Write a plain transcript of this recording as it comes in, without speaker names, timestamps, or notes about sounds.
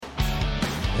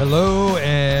Hello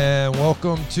and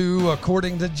welcome to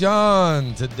According to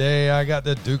John. Today I got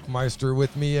the Duke Meister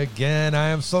with me again. I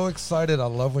am so excited. I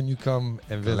love when you come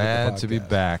and visit. Glad to be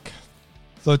back.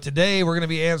 So today we're going to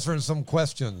be answering some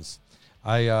questions.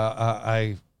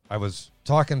 I was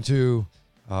talking to,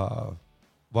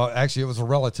 actually it was a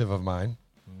relative of mine,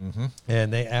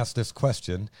 and they asked this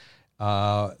question.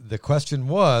 The question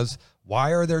was,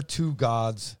 why are there two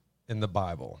gods in the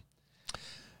Bible?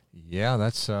 Yeah,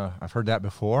 that's I've heard that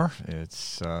before.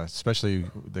 It's especially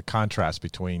the contrast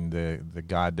between the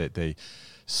God that they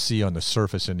see on the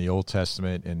surface in the Old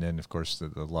Testament, and then of course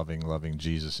the loving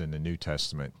Jesus in the New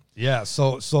Testament. Yeah.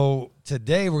 So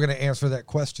today we're going to answer that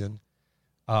question.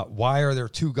 Why are there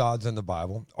two gods in the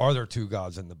Bible? Are there two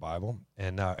gods in the Bible?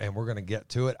 And we're going to get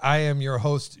to it. I am your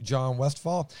host, John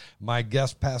Westfall. My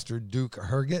guest, Pastor Duke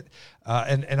Herget.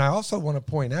 And I also want to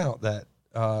point out that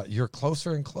you're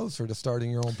closer and closer to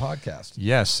starting your own podcast.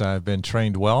 Yes, I've been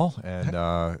trained well, and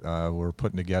we're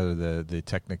putting together the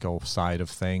technical side of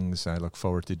things. I look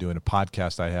forward to doing a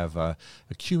podcast. I have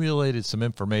accumulated some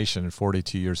information in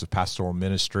 42 years of pastoral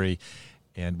ministry,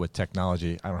 and with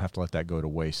technology, I don't have to let that go to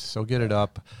waste. So get it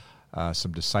up,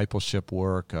 some discipleship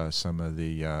work, some of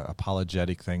the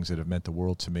apologetic things that have meant the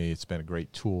world to me. It's been a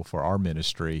great tool for our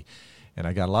ministry. And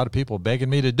I got a lot of people begging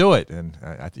me to do it, and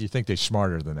you think they're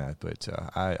smarter than that, but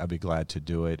I'd be glad to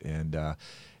do it. And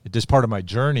this part of my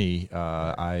journey,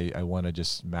 I want to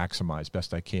just maximize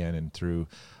best I can, and through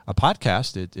a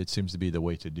podcast, it seems to be the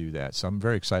way to do that. So I'm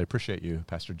very excited. Appreciate you,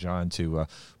 Pastor John, to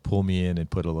pull me in and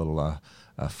put a little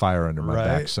fire under my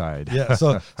backside. Yeah.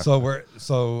 So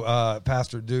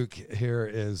Pastor Duke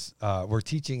here is we're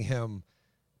teaching him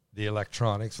the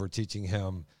electronics. We're teaching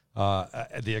him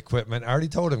the equipment. I already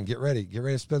told him, get ready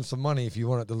to spend some money if you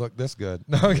want it to look this good.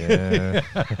 No, yeah.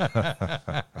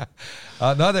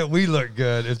 Not that we look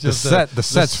good. It's just the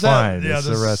set's fine. Yeah, it's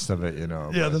the rest of it,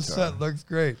 Yeah, the set looks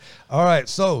great. All right,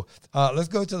 so let's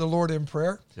go to the Lord in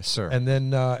prayer. Yes, sir. And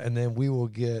then we will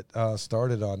get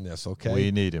started on this. Okay.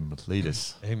 We need Him. Lead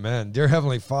us. Amen. Dear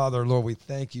Heavenly Father, Lord, we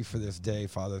thank you for this day,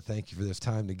 Father. Thank you for this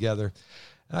time together.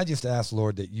 And I just ask,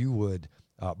 Lord, that you would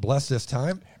bless this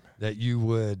time. That you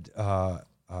would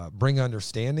bring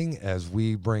understanding as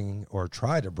we bring or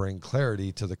try to bring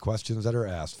clarity to the questions that are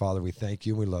asked. Father, we thank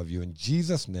you and we love you. In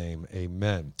Jesus' name,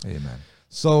 amen. Amen.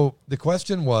 So the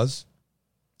question was,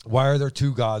 why are there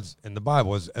two gods in the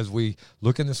Bible? As we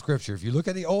look in the Scripture, if you look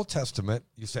at the Old Testament,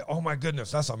 you say, oh my goodness,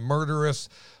 that's a murderous,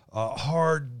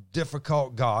 hard,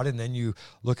 difficult God. And then you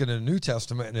look at the New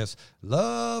Testament and it's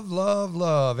love, love,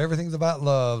 love. Everything's about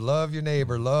love. Love your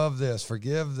neighbor. Love this.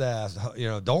 Forgive that.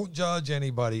 Don't judge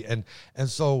anybody. And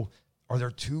so are there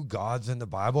two gods in the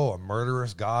Bible? A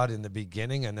murderous God in the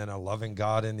beginning and then a loving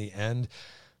God in the end?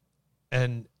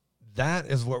 And that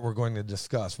is what we're going to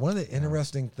discuss. One of the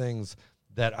interesting things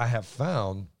that I have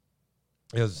found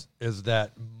is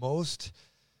that most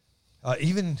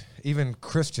even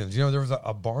Christians, there was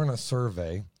a Barna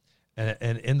survey,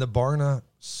 and in the Barna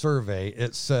survey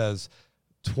it says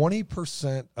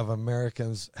 20% of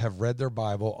Americans have read their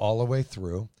Bible all the way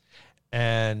through,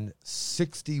 and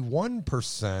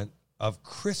 61% of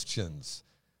Christians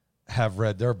have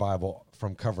read their Bible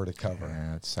from cover to cover.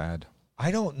 Yeah, it's sad.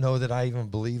 I don't know that I even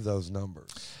believe those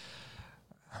numbers.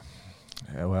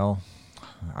 Yeah, well,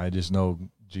 I just know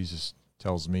Jesus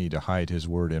tells me to hide his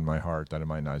word in my heart that I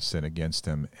might not sin against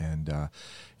him. And,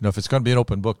 if it's going to be an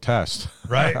open book test,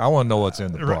 right? I want to know what's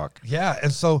in the book. Yeah.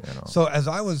 And so as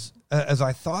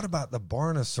I thought about the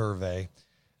Barna survey,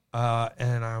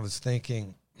 and I was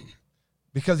thinking,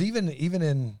 because even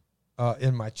in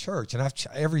my church, and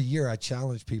every year I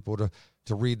challenge people to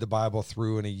read the Bible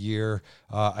through in a year.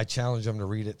 I challenge them to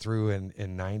read it through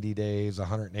in 90 days,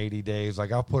 180 days.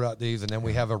 Like I'll put out these, and then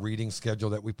we have a reading schedule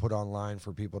that we put online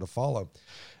for people to follow.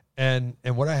 And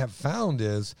what I have found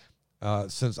is,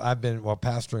 since I've been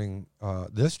pastoring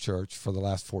this church for the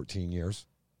last 14 years,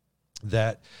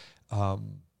 that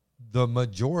the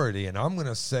majority, and I'm going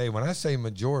to say, when I say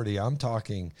majority, I'm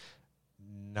talking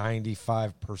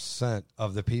 95%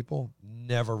 of the people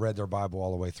never read their Bible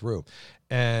all the way through.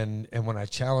 And when I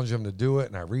challenge them to do it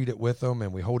and I read it with them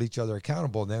and we hold each other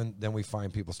accountable, then we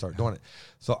find people start doing it.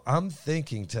 So I'm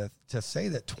thinking to say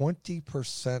that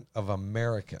 20% of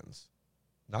Americans,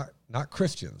 not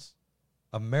Christians,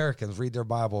 Americans read their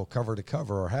Bible cover to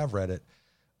cover or have read it.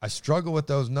 I struggle with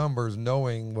those numbers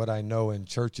knowing what I know in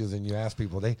churches, and you ask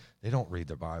people, they don't read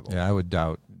their Bible. Yeah, I would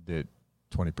doubt that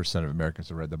 20% of Americans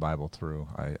have read the Bible through.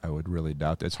 I would really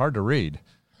doubt that. It's hard to read.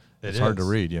 It's hard to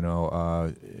read, And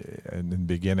in the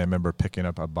beginning, I remember picking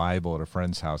up a Bible at a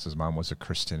friend's house. His mom was a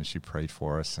Christian, and she prayed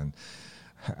for us. And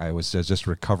I was just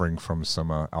recovering from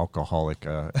some alcoholic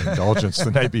indulgence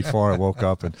the night before I woke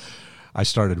up, and I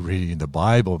started reading the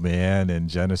Bible, man, in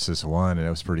Genesis 1, and it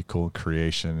was pretty cool.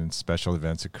 Creation and special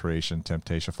events of creation,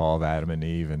 temptation, fall of Adam and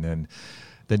Eve, and then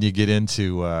you get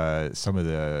into some of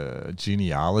the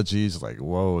genealogies, like,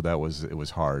 whoa, it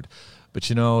was hard. But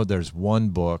there's one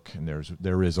book, and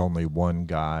there is only one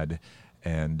God,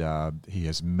 and he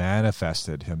has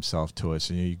manifested himself to us.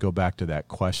 And you go back to that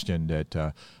question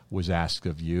that was asked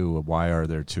of you, why are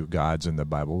there two gods in the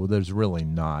Bible? Well, there's really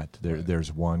not.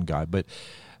 There's one God. But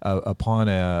upon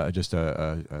just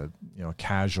a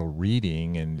casual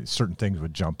reading, and certain things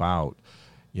would jump out.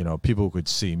 People could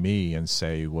see me and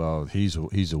say, "Well, he's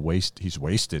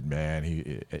wasted, man.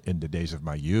 He in the days of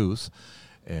my youth,"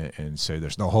 and say,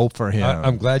 "There's no hope for him."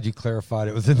 I'm glad you clarified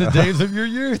it was in the days of your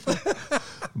youth.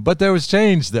 But there was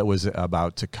change that was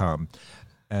about to come,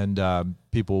 and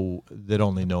people that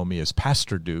only know me as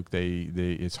Pastor Duke,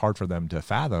 it's hard for them to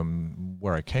fathom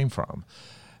where I came from,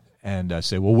 and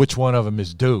say, "Well, which one of them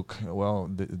is Duke?" Well,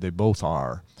 they both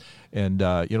are. And,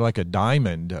 like a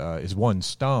diamond is one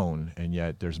stone, and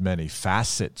yet there's many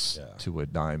facets to a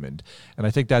diamond. And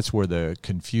I think that's where the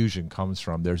confusion comes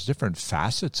from. There's different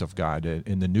facets of God.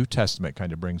 In the New Testament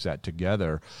kind of brings that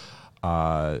together.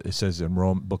 It says in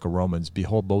book of Romans,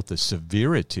 "Behold both the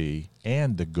severity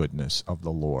and the goodness of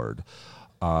the Lord."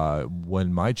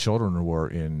 When my children were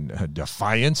in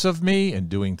defiance of me and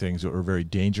doing things that were very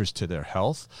dangerous to their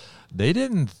health, they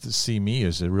didn't see me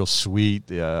as a real sweet,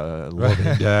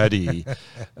 loving daddy.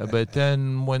 But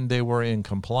then when they were in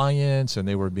compliance and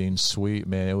they were being sweet,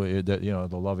 man, the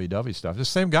lovey-dovey stuff, the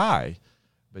same guy,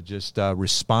 but just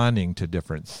responding to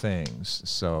different things.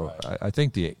 So right. I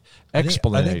think the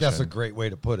explanation. I think that's a great way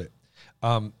to put it.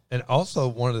 And also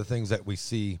one of the things that we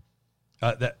see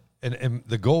and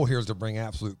the goal here is to bring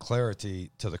absolute clarity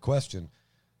to the question.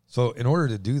 So in order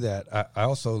to do that, I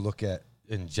also look at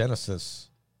in Genesis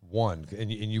 1,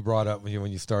 and you brought up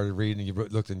when you started reading, and you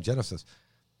looked in Genesis.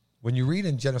 When you read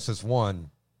in Genesis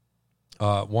 1,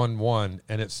 1:1,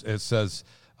 and it says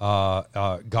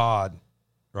God,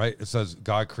 right? It says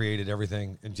God created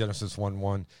everything in Genesis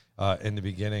 1:1. In the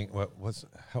beginning,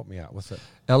 help me out? What's that?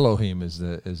 Elohim is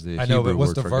the I know, Hebrew but what's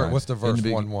word the for God. What's the verse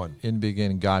 1:1? In the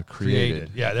beginning, God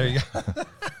created. Yeah, there you go.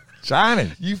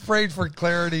 Johnny, you prayed for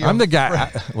clarity. I'm the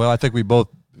guy. I think we both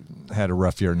had a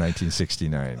rough year in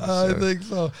 1969. I think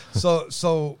so.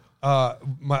 So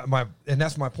and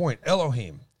that's my point.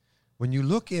 Elohim. When you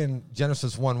look in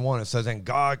Genesis 1:1, it says, "And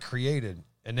God created,"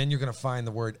 and then you're going to find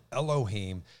the word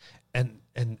Elohim, and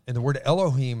the word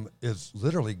Elohim is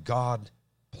literally God.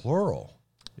 Plural.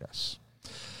 Yes.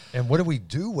 And what do we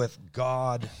do with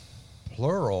God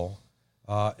plural?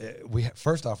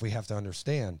 First off, we have to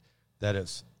understand that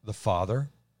it's the Father,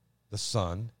 the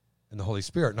Son, and the Holy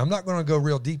Spirit. And I'm not going to go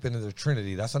real deep into the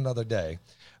Trinity. That's another day.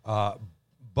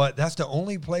 But that's the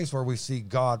only place where we see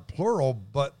God plural,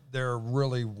 but they're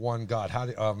really one God. How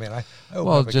do? Oh man, I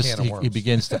hope he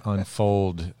begins to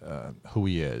unfold who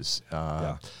he is.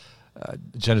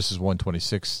 Genesis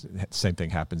 1:26, same thing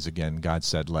happens again. God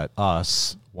said, "Let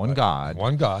us," God,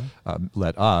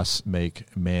 "let us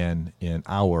make man in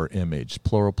our image,"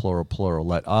 plural, plural, plural.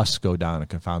 Let us go down and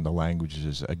confound the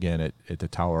languages again at the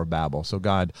Tower of Babel. So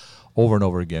God, over and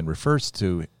over again, refers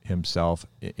to himself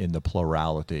in the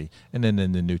plurality, and then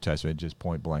in the New Testament, just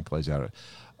point blank lays out it.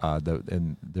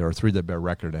 And there are three that bear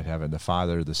record in heaven: the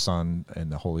Father, the Son,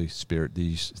 and the Holy Spirit.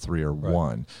 These three are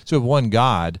one. So we have one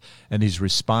God, and he's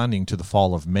responding to the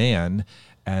fall of man,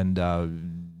 and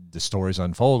the stories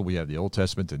unfold. We have the Old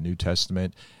Testament, the New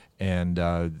Testament, and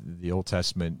the Old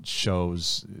Testament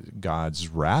shows God's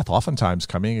wrath oftentimes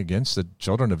coming against the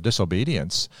children of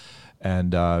disobedience.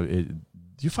 And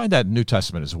you find that in the New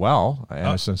Testament as well.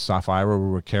 Ananias and Sapphira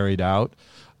were carried out,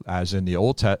 as in the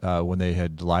Old when they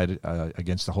had lied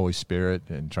against the Holy Spirit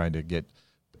and trying to get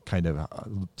kind of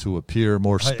to appear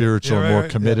more spiritual, more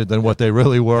committed than what they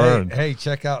really were. Hey,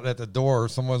 check out at the door.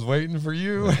 Someone's waiting for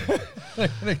you. They're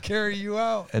going to carry you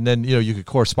out. And then, you could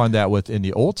correspond that with, in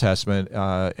the Old Testament,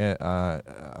 the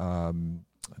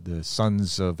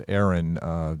sons of Aaron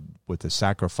with the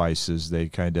sacrifices, they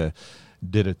kind of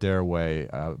did it their way.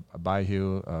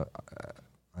 Abihu,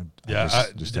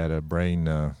 just had a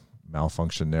brain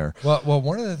malfunction there. Well,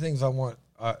 one of the things I want,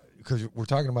 because we're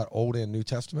talking about Old and New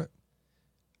Testament,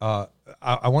 I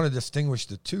want to distinguish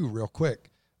the two real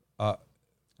quick.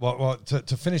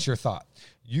 To finish your thought,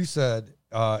 you said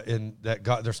in that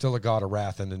God, there's still a God of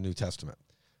wrath in the New Testament.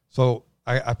 So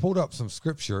I pulled up some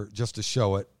scripture just to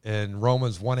show it in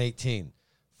Romans 1:18.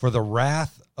 For the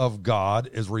wrath of God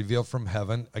is revealed from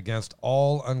heaven against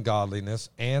all ungodliness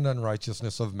and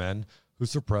unrighteousness of men who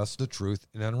suppress the truth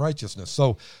in unrighteousness.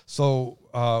 So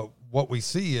what we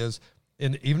see is,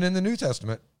 even in the New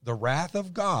Testament, the wrath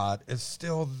of God is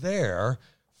still there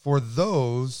for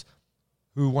those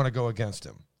who want to go against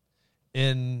him.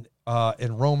 In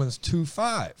Romans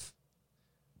 2:5,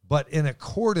 but in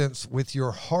accordance with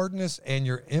your hardness and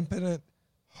your impotent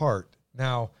heart.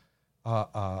 Now,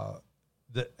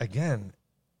 again,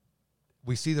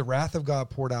 we see the wrath of God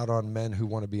poured out on men who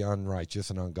want to be unrighteous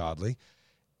and ungodly.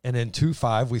 And in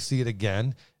 2:5, we see it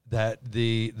again, that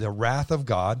the wrath of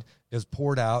God is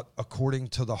poured out according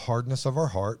to the hardness of our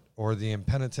heart, or the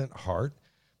impenitent heart.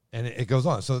 And it goes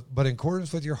on. So, but in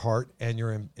accordance with your heart and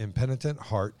your impenitent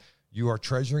heart, you are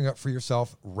treasuring up for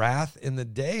yourself wrath in the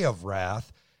day of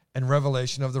wrath and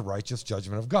revelation of the righteous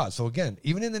judgment of God. So again,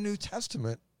 even in the New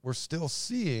Testament, we're still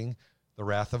seeing the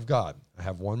wrath of God. I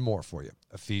have one more for you.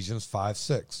 Ephesians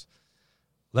 5:6.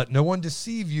 Let no one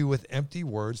deceive you with empty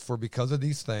words, for because of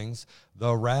these things,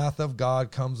 the wrath of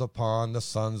God comes upon the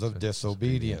sons of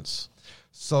disobedience.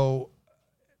 So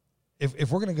if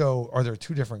we're going to go, are there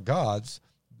two different gods,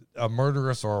 a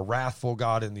murderous or a wrathful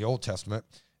God in the Old Testament,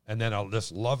 and then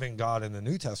this loving God in the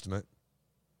New Testament?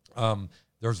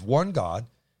 There's one God.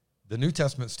 The New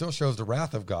Testament still shows the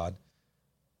wrath of God.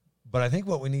 But I think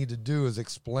what we need to do is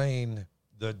explain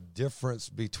the difference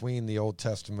between the Old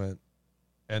Testament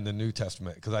and the New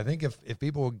Testament. Because I think if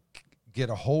people get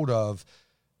a hold of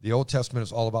the Old Testament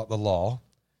is all about the law,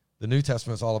 the New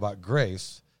Testament is all about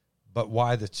grace, but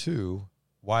why the two?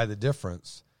 Why the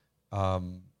difference?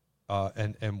 And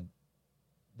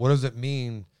what does it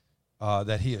mean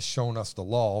that he has shown us the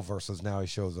law versus now he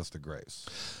shows us the grace?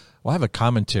 Well, I have a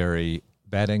commentary,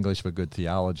 Bad English but Good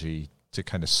Theology, to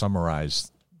kind of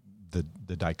summarize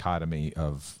the dichotomy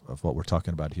of what we're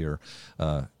talking about here.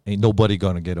 Ain't nobody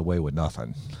going to get away with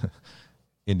nothing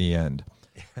in the end.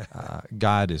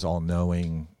 God is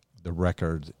all-knowing. The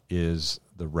record is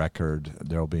the record.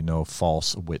 There will be no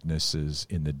false witnesses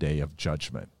in the day of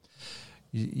judgment.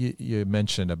 You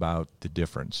mentioned about the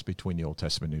difference between the Old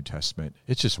Testament and New Testament.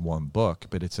 It's just one book,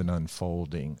 but it's an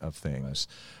unfolding of things.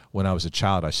 Right. When I was a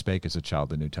child, I spake as a child.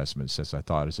 The New Testament says I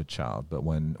thought as a child. But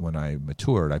when I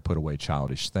matured, I put away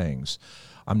childish things.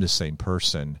 I'm the same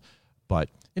person. But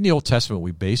in the Old Testament,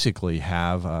 we basically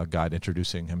have God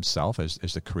introducing himself as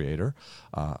the creator.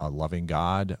 A loving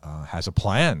God has a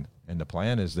plan. And the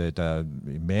plan is that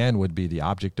man would be the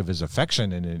object of his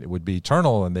affection, and it would be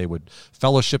eternal, and they would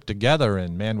fellowship together,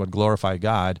 and man would glorify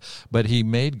God. But he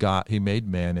made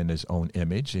man in his own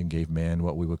image and gave man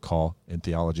what we would call in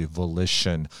theology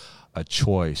volition, a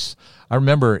choice. I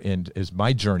remember as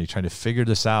my journey trying to figure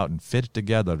this out and fit it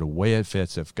together the way it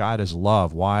fits. If God is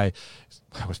love, why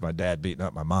was my dad beating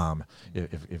up my mom?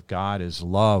 If God is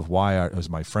love, why was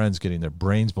my friends getting their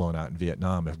brains blown out in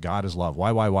Vietnam? If God is love, why?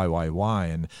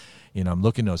 And I'm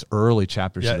looking at those early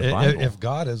chapters of the Bible. If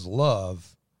God is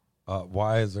love,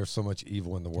 why is there so much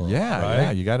evil in the world?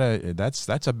 Yeah, you gotta. That's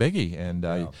a biggie, and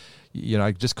I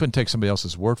just couldn't take somebody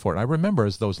else's word for it. I remember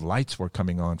as those lights were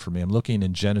coming on for me, I'm looking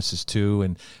in Genesis 2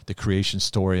 and the creation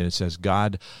story, and it says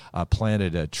God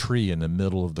planted a tree in the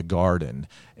middle of the garden,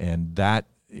 and that.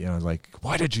 Like,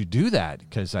 why did you do that?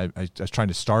 Because I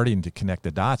was starting to connect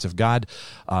the dots. If God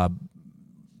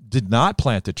did not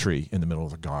plant the tree in the middle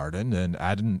of the garden, then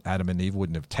Adam and Eve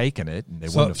wouldn't have taken it, and they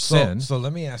wouldn't have sinned. So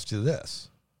let me ask you this: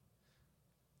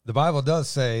 the Bible does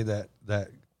say that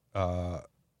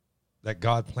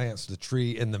God plants the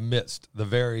tree in the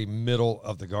very middle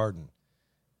of the garden.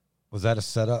 Was that a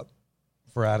setup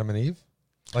for Adam and Eve?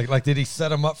 Like, did he set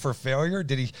them up for failure?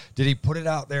 Did he put it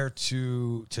out there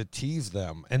to tease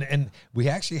them? And we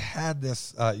actually had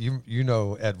this. You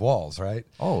know Ed Walls, right?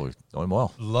 Oh, know him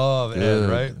well. Love Ed,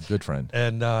 right? Good friend.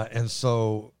 And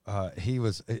so he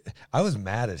was. I was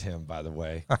mad at him, by the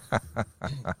way.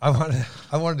 I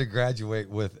wanted to graduate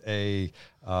with a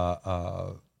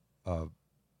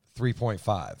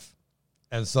 3.5,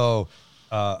 and so.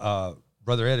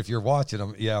 Brother Ed, if you're watching,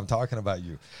 I'm talking about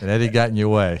you. And Eddie got in your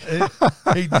way.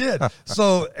 He did.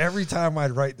 So every time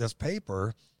I'd write this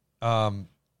paper, and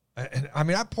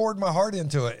I poured my heart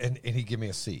into it, and he'd give me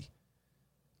a C.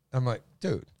 I'm like,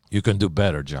 dude. You can do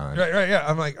better, John. Right, yeah.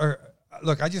 I'm like,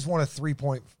 look, I just want a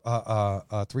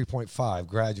 3.5,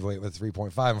 graduate with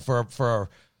 3.5. And for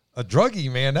a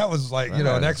druggie, man, that was like,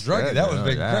 an ex-druggie. Good, that was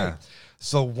big, great.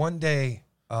 So one day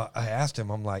I asked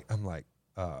him, I'm like,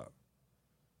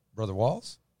 Brother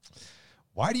Walls,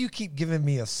 why do you keep giving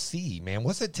me a C, man?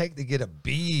 What's it take to get a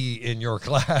B in your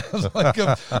class? Like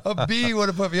a B would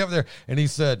have put me up there. And he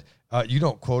said, you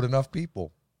don't quote enough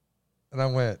people. And I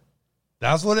went,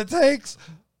 that's what it takes?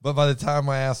 But by the time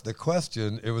I asked the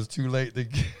question, it was too late to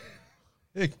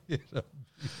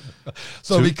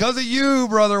So because of you,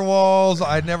 Brother Walls,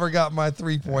 I never got my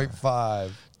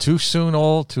 3.5. Too soon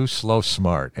old, too slow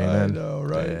smart. Amen. I know,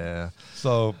 right? Yeah.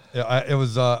 So it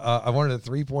was. I wanted a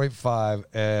 3.5,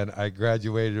 and I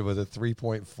graduated with a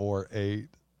 3.48.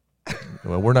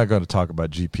 Well, we're not going to talk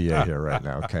about GPA here right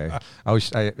now, okay?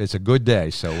 It's a good day,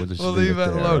 so we'll just leave it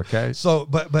that there, alone. okay? So,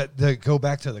 but to go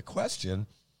back to the question,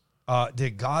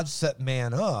 did God set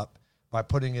man up by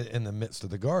putting it in the midst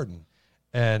of the garden?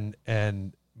 And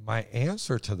my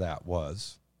answer to that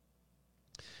was,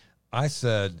 I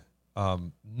said,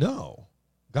 no,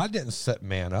 God didn't set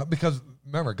man up, because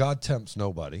remember, God tempts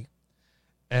nobody.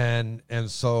 And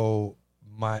so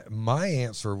my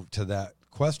answer to that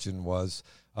question was,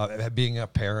 being a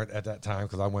parent at that time,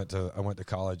 because I went to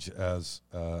college as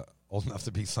old enough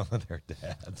to be some of their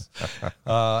dads.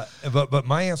 But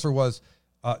my answer was,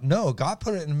 no, God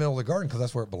put it in the middle of the garden because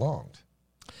that's where it belonged.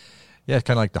 Yeah, it's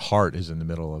kind of like the heart is in the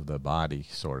middle of the body,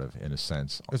 sort of, in a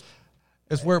sense.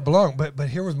 It's where it belonged. But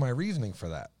here was my reasoning for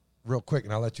that, real quick,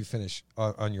 and I'll let you finish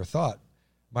on your thought.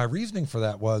 My reasoning for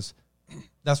that was,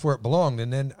 that's where it belonged.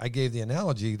 And then I gave the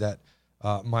analogy that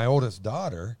my oldest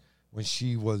daughter, when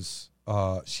she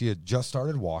had just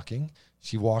started walking,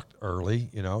 she walked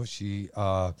early,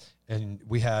 and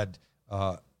we had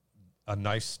a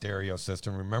nice stereo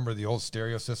system. Remember the old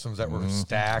stereo systems that were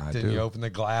stacked, and you open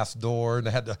the glass door, and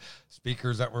they had the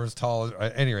speakers that were as tall as,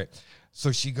 at any rate.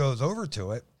 So she goes over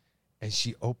to it, and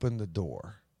she opened the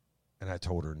door, and I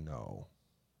told her no.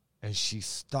 And she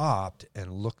stopped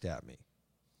and looked at me.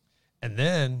 And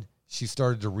then she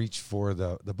started to reach for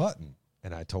the button,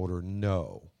 and I told her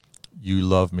no. You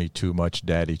love me too much,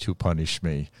 Daddy, to punish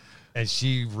me. And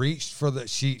she reached for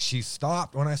she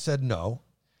stopped when I said no,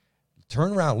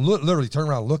 turned around, literally turned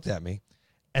around, looked at me,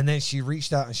 and then she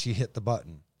reached out and she hit the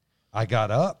button. I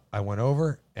got up, I went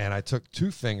over, and I took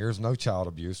 2 fingers, no child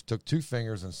abuse, took 2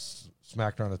 fingers and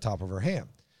smacked her on the top of her hand.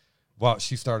 Well,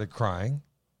 she started crying,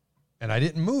 and I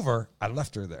didn't move her. I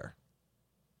left her there.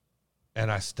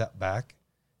 And I stepped back,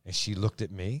 and she looked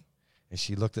at me, and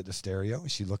she looked at the stereo,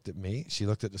 and she looked at me, she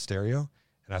looked at the stereo,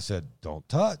 and I said, don't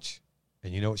touch.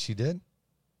 And you know what she did?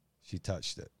 She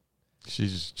touched it.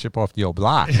 She's chip off the old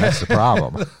block. That's the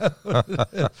problem.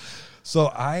 So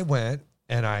I went,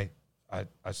 and I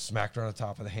smacked her on the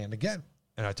top of the hand again,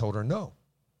 and I told her no.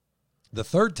 The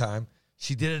third time,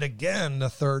 she did it again the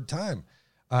third time.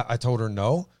 I told her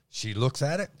no. She looks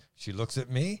at it. She looks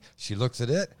at me. She looks at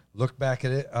it, looked back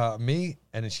at it, me,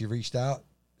 and then she reached out.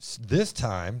 This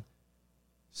time,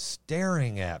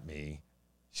 staring at me.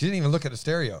 She didn't even look at the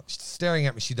stereo. She's staring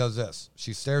at me. She does this.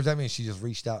 She stares at me, and she just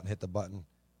reached out and hit the button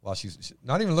while she's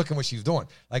not even looking what she's doing.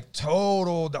 Like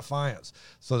total defiance.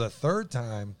 So the third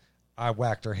time, I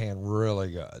whacked her hand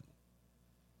really good.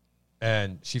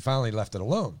 And she finally left it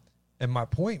alone. And my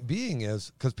point being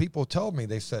is, because people told me,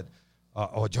 they said,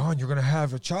 oh, John, you're going to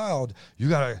have a child. You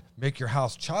got to make your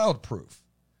house child-proof.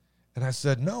 And I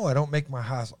said, no, I don't make my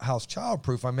house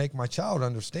child-proof. I make my child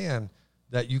understand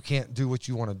that you can't do what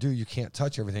you want to do. You can't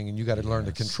touch everything, and you got to learn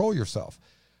to control yourself.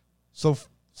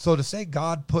 So to say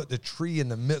God put the tree in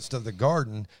the midst of the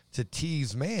garden to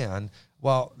tease man,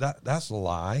 well, that's a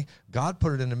lie. God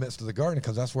put it in the midst of the garden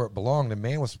because that's where it belonged, and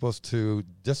man was supposed to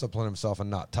discipline himself and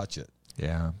not touch it.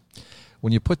 Yeah.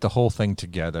 When you put the whole thing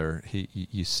together,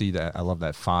 you see that. I love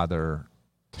that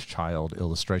father-child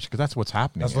illustration, because that's what's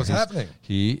happening. That's what's happening.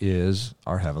 He is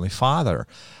our Heavenly Father.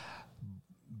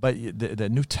 But the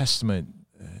New Testament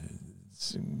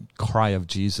cry of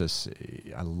Jesus,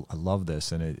 I love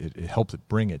this, and it helped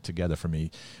bring it together for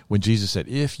me. When Jesus said,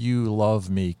 if you love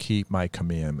me, keep my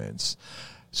commandments.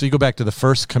 So you go back to the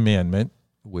first commandment,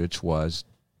 which was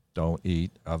don't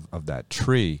eat of that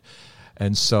tree.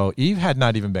 And so Eve had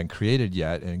not even been created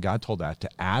yet, and God told that to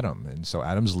Adam. And so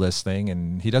Adam's listening,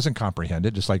 and he doesn't comprehend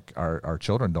it, just like our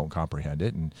children don't comprehend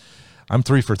it. And I'm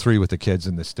 3 for 3 with the kids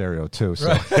in the stereo too, so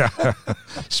right. Yeah.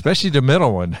 Especially the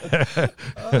middle one.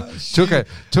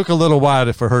 Took a little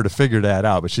while for her to figure that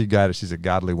out, but she got it. She's a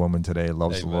godly woman today,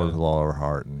 loves Amen. The Lord with all her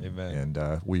heart,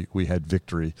 and we had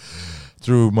victory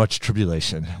through much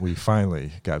tribulation. We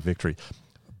finally got victory.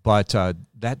 But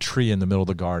that tree in the middle of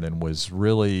the garden was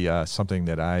really something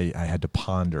that I had to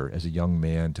ponder as a young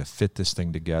man to fit this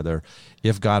thing together.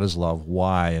 If God is love,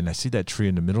 why? And I see that tree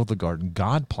in the middle of the garden.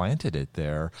 God planted it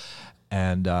there,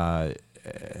 and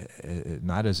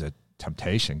not as a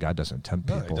temptation. God doesn't tempt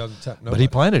people. He doesn't tempt nobody. But he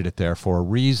planted it there for a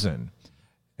reason.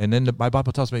 And then my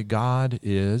Bible tells me God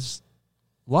is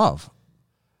love.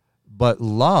 But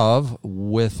love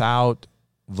without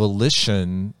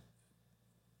volition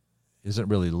isn't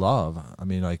really love. I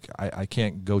mean, like, I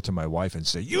can't go to my wife and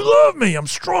say, you love me, I'm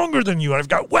stronger than you, I've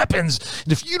got weapons,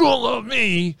 and if you don't love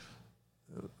me,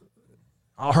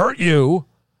 I'll hurt you.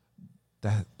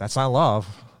 That's not love.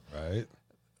 Right.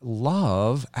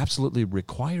 Love absolutely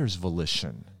requires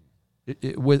volition.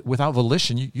 Without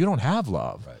volition, you don't have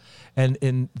love. Right. And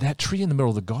in that tree in the middle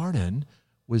of the garden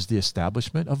was the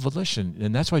establishment of volition.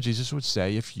 And that's why Jesus would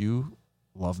say, if you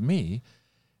love me,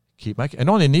 keep my... And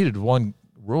only needed one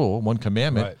rule, one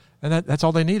commandment, right. and that's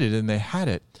all they needed, and they had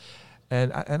it.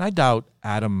 And I doubt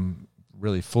Adam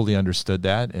really fully understood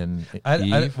that, and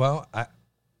Eve.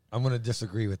 I'm going to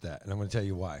disagree with that, and I'm going to tell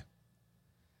you why.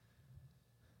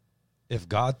 If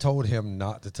God told him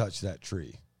not to touch that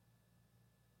tree,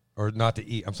 or not to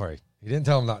eat, I'm sorry, he didn't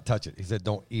tell him not to touch it. He said,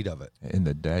 don't eat of it. In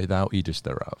the day thou eatest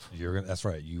thereof. That's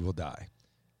right, you will die.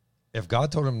 If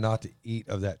God told him not to eat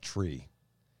of that tree,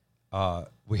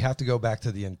 we have to go back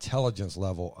to the intelligence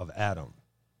level of Adam.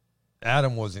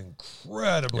 Adam was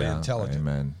incredibly intelligent.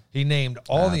 Amen. He named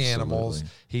all Absolutely. the animals.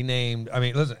 He named,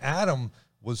 listen, Adam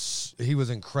was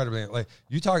incredibly, like,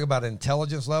 you talk about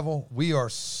intelligence level, we are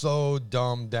so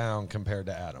dumbed down compared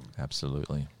to Adam.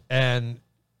 Absolutely. And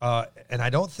I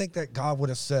don't think that God would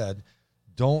have said,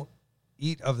 don't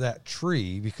eat of that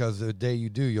tree because the day you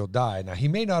do, you'll die. Now, he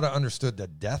may not have understood the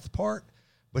death part,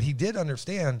 but he did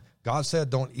understand God said,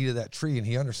 don't eat of that tree, and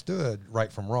he understood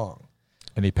right from wrong.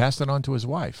 And he passed it on to his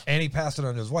wife.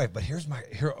 But here's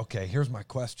my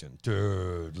question.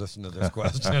 Dude, listen to this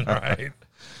question, right?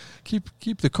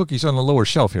 Keep the cookies on the lower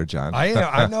shelf here, John.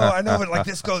 I know, but like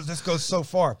this goes so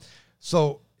far.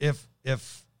 So if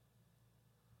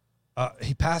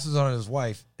he passes on his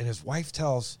wife, and his wife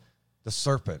tells the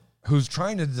serpent, who's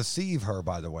trying to deceive her,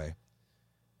 by the way,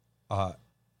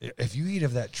 if you eat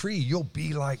of that tree, you'll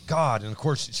be like God. And of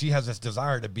course, she has this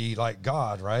desire to be like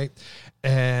God, right?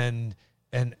 And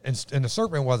the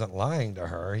serpent wasn't lying to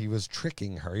her. He was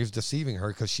tricking her. He was deceiving her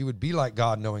because she would be like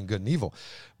God, knowing good and evil.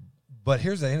 But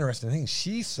here's the interesting thing.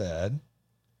 She said,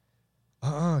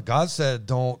 God said,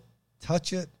 don't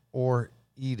touch it or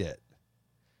eat it.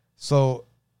 So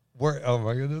oh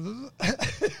my goodness.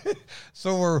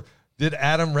 Did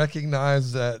Adam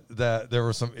recognize that there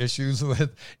were some issues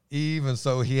with Eve, and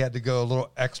so he had to go a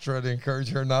little extra to encourage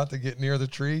her not to get near the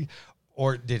tree?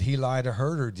 Or did he lie to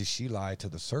her, or did she lie to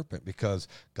the serpent? Because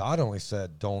God only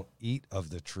said, don't eat of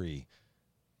the tree.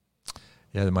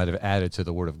 Yeah, they might have added to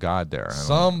the word of God there.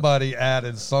 Somebody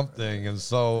added something, and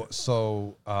so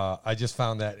I just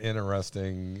found that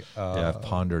interesting. I've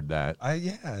pondered that.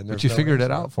 But you figured it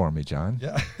out for me, John.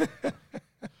 Yeah.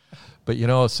 But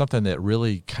something that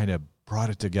really kind of brought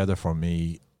it together for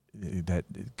me, that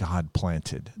God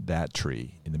planted that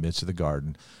tree in the midst of the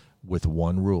garden with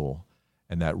one rule,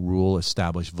 and that rule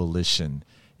established volition.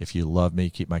 If you love me,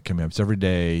 keep my commandments. Every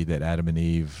day that Adam and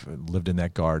Eve lived in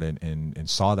that garden and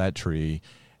saw that tree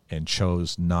and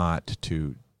chose not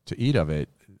to eat of it,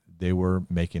 they were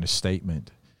making a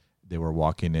statement. They were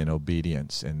walking in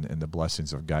obedience and the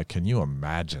blessings of God. Can you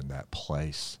imagine that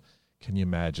place? Can you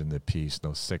imagine the peace,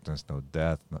 no sickness, no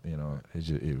death? It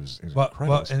was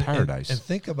incredible. It was paradise. And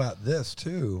think about this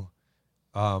too.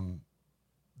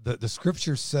 The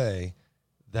scriptures say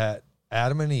that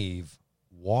Adam and Eve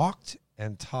walked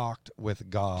and talked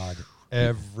with God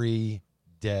every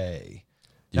day.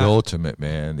 The ultimate,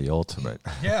 man, the ultimate.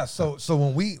 Yeah. So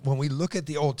when we look at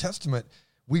the Old Testament,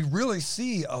 we really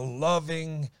see a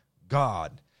loving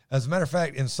God. As a matter of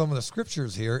fact, in some of the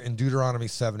scriptures here in Deuteronomy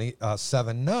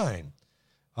 7:9,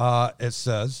 it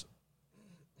says,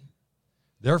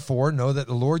 "Therefore know that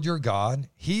the Lord your God,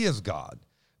 He is God,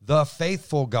 the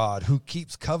faithful God who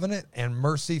keeps covenant and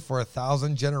mercy for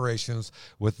 1,000 generations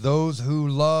with those who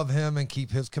love Him and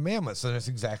keep His commandments." And it's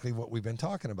exactly what we've been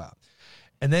talking about.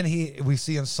 And then we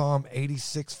see in Psalm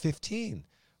 86:15,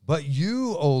 "But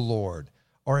you, O Lord,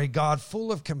 are a God full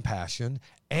of compassion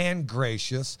and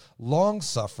gracious,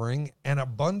 long-suffering, and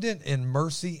abundant in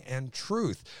mercy and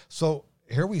truth." So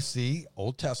here we see,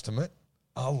 Old Testament,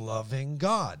 a loving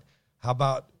God. How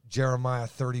about Jeremiah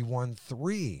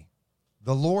 31:3?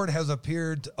 "The Lord has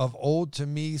appeared of old to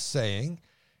me, saying,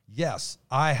 yes,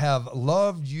 I have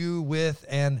loved you with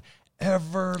an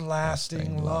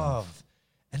everlasting love."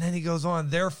 And then he goes on,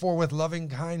 "Therefore with loving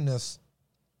kindness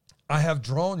I have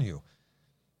drawn you."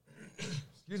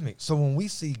 Excuse me. So when we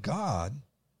see God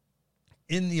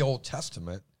in the Old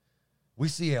Testament, we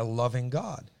see a loving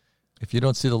God. If you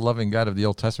don't see the loving God of the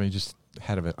Old Testament, you just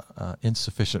had an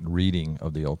insufficient reading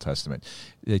of the Old Testament.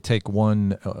 They take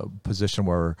one position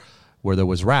where there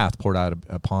was wrath poured out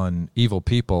upon evil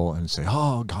people and say,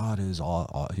 "Oh, God is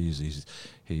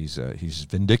he's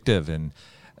vindictive," and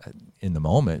in the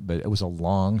moment, but it was a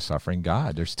long-suffering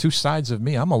God. There's two sides of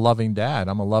me. I'm a loving dad.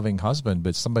 I'm a loving husband,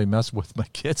 but somebody messed with my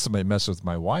kids, somebody messed with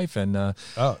my wife, and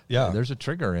there's a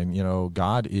trigger. And,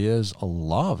 God is a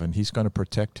love, and he's going to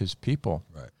protect his people.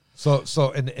 Right. So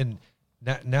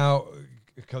now,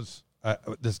 because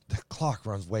the clock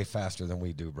runs way faster than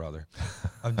we do, brother.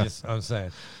 I'm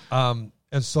saying. And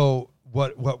so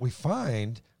what we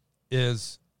find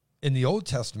is in the Old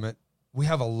Testament, we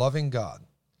have a loving God.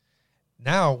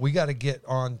 Now we got to get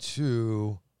on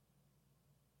to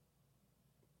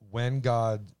when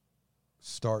God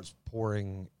starts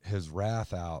pouring his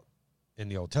wrath out in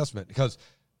the Old Testament. Because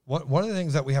one of the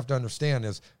things that we have to understand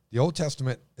is the Old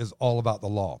Testament is all about the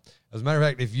law. As a matter of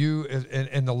fact,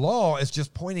 and the law is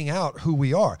just pointing out who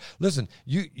we are. Listen,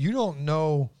 you don't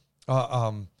know.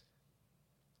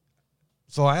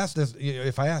 So I asked this,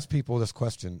 if I ask people this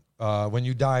question, when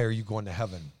you die, are you going to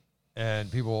heaven?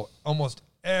 And people, almost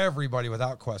everybody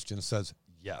without question says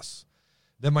yes.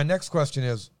 Then my next question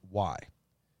is, why?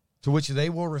 To which they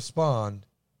will respond,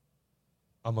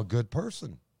 I'm a good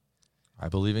person. I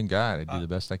believe in God. I do the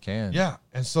best I can. Yeah.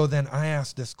 And so then I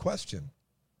asked this question.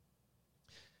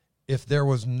 If there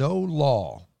was no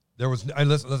law,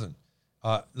 listen,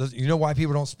 you know why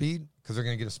people don't speed? Because they're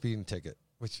going to get a speeding ticket,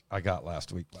 which I got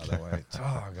last week, by the way.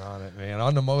 Doggone it, man.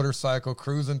 On the motorcycle,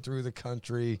 cruising through the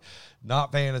country,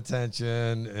 not paying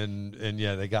attention, and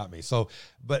yeah, they got me. So,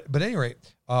 but at any rate,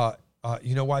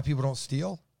 you know why people don't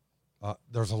steal?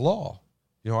 There's a law.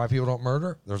 You know why people don't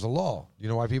murder? There's a law. You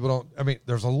know why people don't,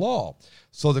 there's a law.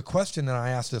 So the question that I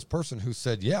asked this person who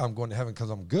said, yeah, I'm going to heaven because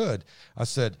I'm good. I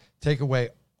said, take away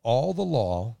all the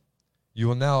law. You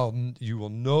will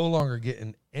no longer get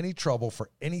in any trouble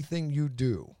for anything you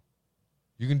do.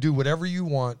 You can do whatever you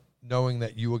want, knowing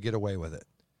that you will get away with it.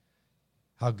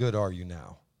 How good are you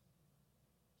now?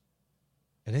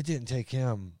 And it didn't take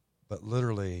him but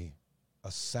literally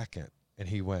a second, and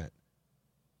he went,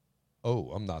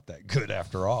 oh, I'm not that good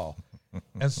after all.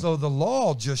 And so the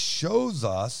law just shows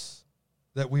us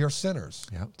that we are sinners.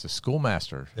 Yeah, it's a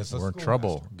schoolmaster. We're in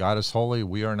trouble. God is holy.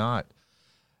 We are not.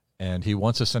 And he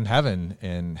wants us in heaven,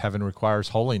 and heaven requires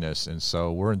holiness. And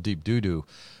so we're in deep doo-doo.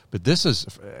 But this is,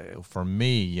 for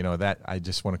me, that I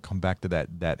just want to come back to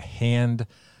that hand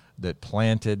that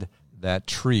planted that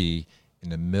tree in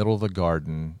the middle of the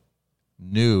garden,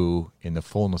 knew in the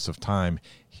fullness of time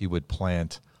he would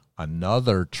plant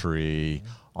another tree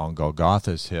on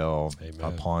Golgotha's hill. Amen.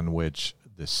 Upon which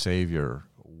the Savior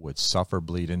would suffer,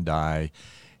 bleed, and die,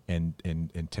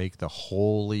 and take the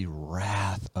holy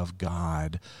wrath of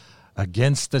God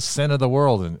against the sin of the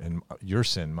world, and your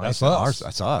sin, my sin, ours.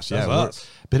 That's us. That's us.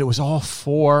 But it was all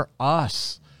for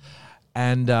us,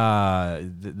 and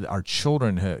our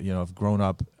children, have grown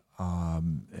up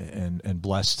and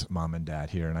blessed mom and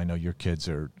dad here, and I know your kids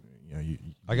are.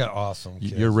 I got awesome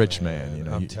kids. You're a rich man.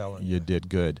 I'm telling you. You did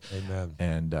good. Amen.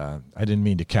 And I didn't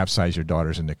mean to capsize your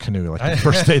daughters in the canoe like the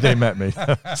first day they met me.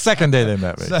 Second day they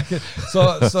met me.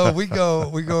 So we go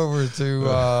over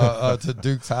to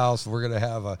Duke's house. We're gonna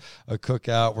have a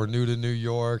cookout. We're new to New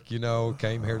York.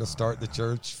 Came here to start the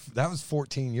church. That was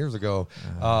 14 years ago.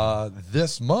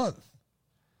 This month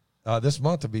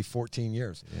will be 14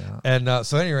 years. Yeah. And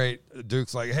so at any rate,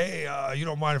 Duke's like, hey, you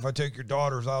don't mind if I take your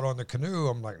daughters out on the canoe?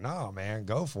 I'm like, nah, man,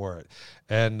 go for it.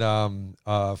 And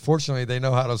fortunately, they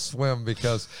know how to swim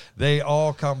because they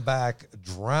all come back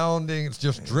drowning. It's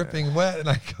just dripping wet. And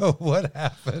I go, what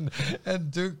happened?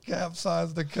 And Duke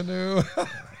capsized the canoe.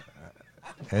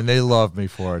 And they love me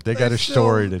for it. They got a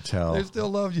story to tell. They still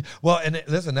love you. Well, and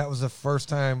listen, that was the first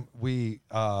time we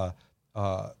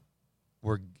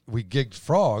gigged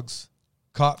frogs,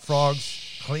 caught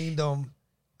frogs, cleaned them,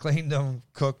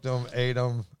 cooked them, ate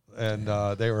them, and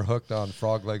they were hooked on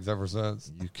frog legs ever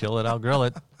since. You kill it, I'll grill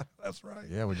it. That's right.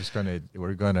 Yeah,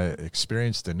 we're gonna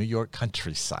experience the New York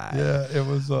countryside. Yeah, it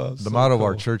was the motto of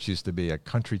our church used to be a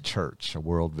country church, a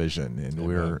world vision, and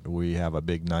we have a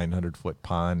big 900-foot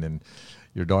pond, and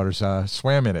your daughters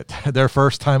swam in it. Their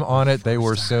first time on it, they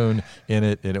were soon in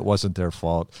it, and it wasn't their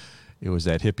fault. It was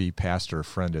that hippie pastor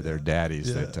friend of their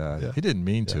daddy's that he didn't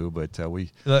mean to, but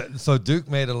we. So Duke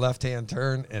made a left-hand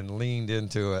turn and leaned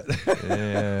into it.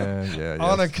 Yeah.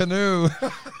 On a canoe.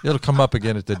 It'll come up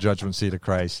again at the judgment seat of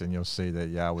Christ, and you'll see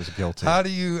that I was guilty. How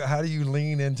do you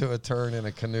lean into a turn in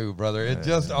a canoe, brother? It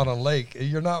just on a lake.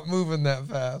 You're not moving that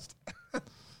fast.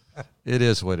 It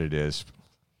is what it is.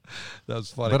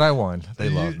 That's funny. But I won. They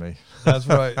love me. That's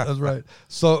right. That's right.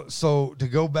 So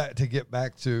to get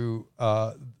back to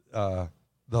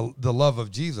the love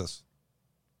of Jesus.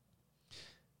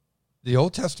 The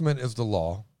Old Testament is the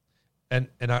law, and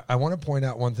I want to point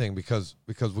out one thing because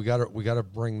we got to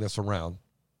bring this around.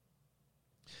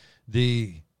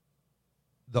 the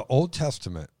Old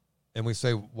Testament, and we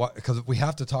say, because we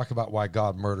have to talk about why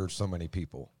God murdered so many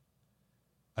people.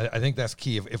 I think that's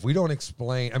key. If we don't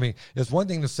explain, I mean, it's one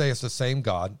thing to say it's the same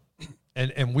God,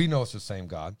 and we know it's the same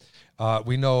God.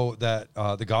 We know that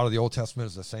the God of the Old Testament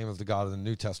is the same as the God of the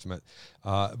New Testament.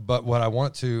 But what I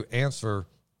want to answer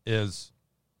is,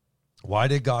 why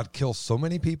did God kill so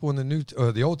many people in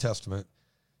the Old Testament,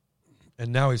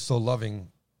 and now he's so loving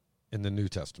in the New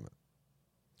Testament?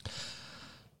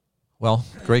 Well,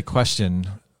 great question.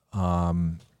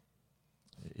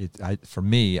 For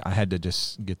me, I had to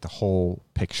just get the whole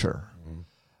picture,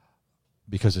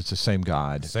 because it's the same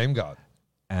God. Same God.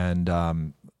 And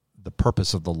the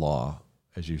purpose of the law,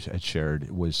 as you had shared,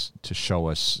 was to show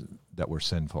us that we're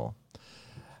sinful.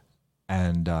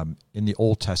 And in the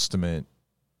Old Testament,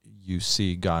 you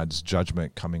see God's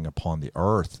judgment coming upon the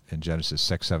earth in Genesis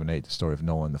 6, 7, 8, the story of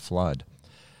Noah and the flood.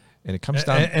 And it comes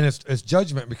down, and it's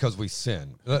judgment because we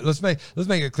sin. Let's make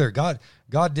it clear. God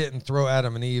didn't throw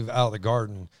Adam and Eve out of the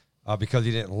garden because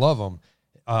he didn't love them.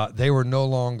 They were no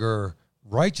longer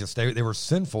righteous. They were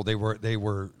sinful. They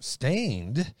were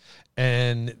stained,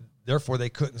 and therefore they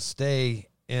couldn't stay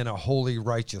in a holy,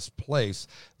 righteous place.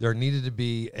 There needed to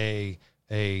be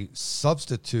a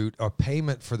substitute, a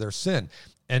payment for their sin.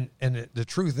 And the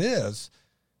truth is,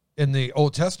 in the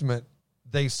Old Testament,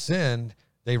 they sinned.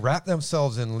 They wrap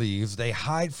themselves in leaves. They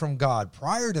hide from God.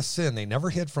 Prior to sin, they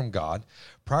never hid from God.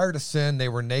 Prior to sin, they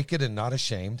were naked and not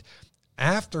ashamed.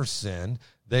 After sin,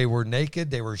 they were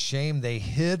naked. They were ashamed. They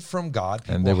hid from God.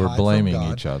 And they were blaming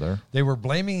each other. They were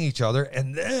blaming each other.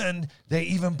 And then they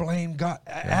even blamed God.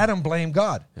 Yeah. Adam blamed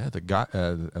God. Yeah,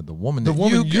 the woman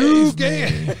you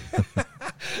gave me.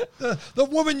 The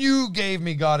woman you gave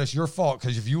me, God, it's your fault.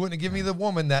 Because if you wouldn't have given me the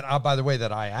woman that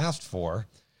I asked for,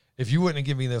 if you wouldn't have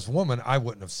given me this woman, I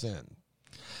wouldn't have sinned.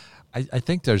 I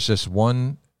think there's just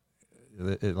one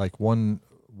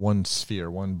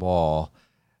sphere, one ball,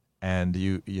 and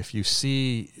if you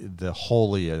see the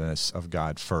holiness of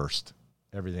God first,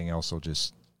 everything else will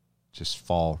just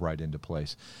fall right into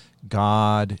place.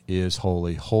 God is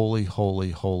holy. Holy,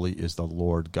 holy, holy is the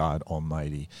Lord God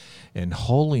Almighty. And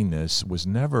holiness was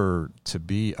never to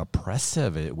be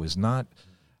oppressive.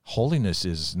 Holiness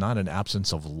is not an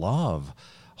absence of love.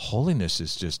 Holiness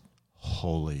is just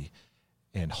holy,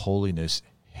 and holiness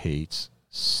hates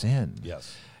sin.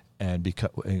 Yes. And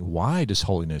why does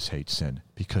holiness hate sin?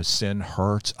 Because sin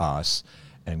hurts us,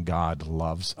 and God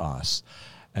loves us.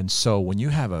 And so when you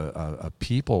have a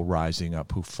people rising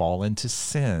up who fall into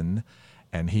sin,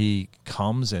 and he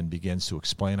comes and begins to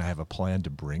explain, I have a plan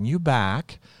to bring you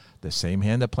back. The same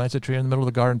hand that plants a tree in the middle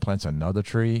of the garden plants another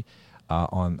tree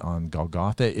on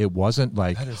Golgotha. It wasn't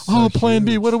like, plan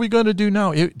B, what are we going to do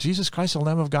now? Jesus Christ, the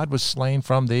Lamb of God, was slain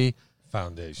from the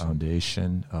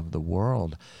foundation of the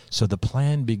world. So the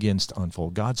plan begins to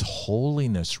unfold. God's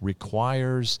holiness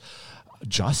requires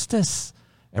justice.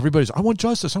 Everybody's, I want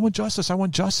justice, I want justice, I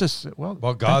want justice. Well,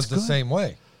 God's the same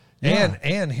way. Yeah.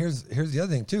 And here's the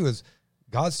other thing too, is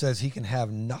God says he can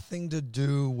have nothing to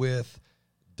do with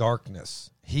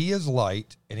darkness. He is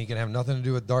light, and he can have nothing to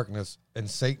do with darkness, and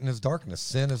Satan is darkness.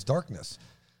 Sin is darkness.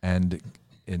 And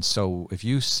so if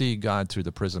you see God through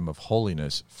the prism of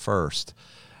holiness first,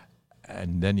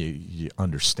 and then you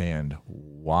understand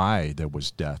why there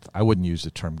was death. I wouldn't use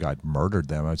the term God murdered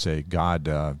them. I would say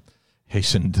God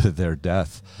hastened to their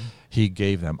death. Mm-hmm. He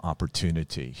gave them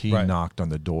opportunity. He knocked on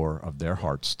the door of their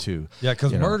hearts too. Yeah,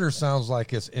 because murder sounds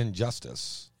like it's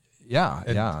injustice. Yeah,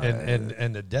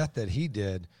 and the death that he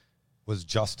did was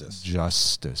justice.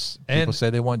 Justice. People say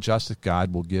they want justice.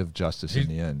 God will give justice in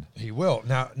the end. He will.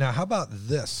 Now, how about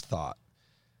this thought?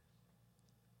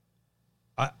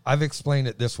 I've explained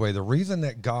it this way. The reason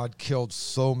that God killed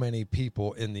so many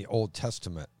people in the Old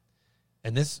Testament,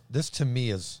 and this to me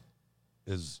is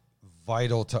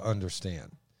vital to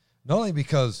understand. Not only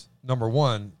because, number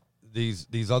one,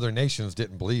 these other nations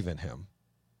didn't believe in him,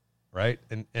 right?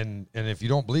 And if you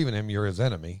don't believe in him, you're his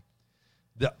enemy.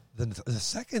 The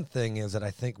second thing is that I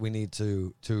think we need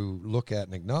to look at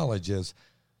and acknowledge is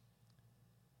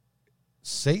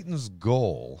Satan's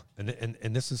goal,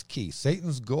 and this is key.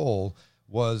 Satan's goal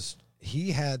was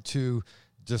he had to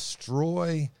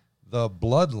destroy the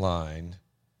bloodline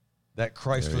that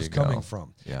Christ was coming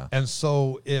from. Yeah. And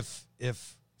so if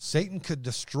Satan could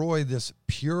destroy this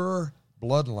pure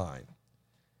bloodline,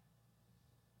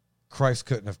 Christ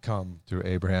couldn't have come through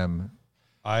Abraham,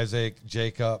 Isaac,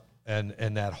 Jacob, and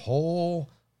that whole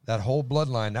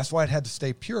bloodline. That's why it had to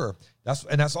stay pure.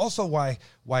 That's also why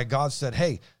God said,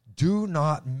 hey, do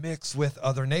not mix with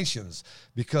other nations,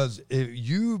 because if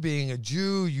you being a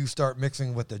Jew, you start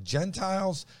mixing with the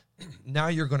Gentiles, now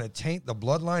you're going to taint the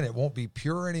bloodline. It won't be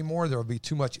pure anymore. There will be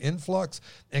too much influx,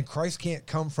 and Christ can't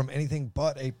come from anything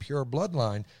but a pure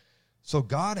bloodline. So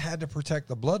God had to protect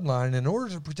the bloodline. And in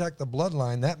order to protect the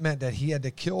bloodline, that meant that he had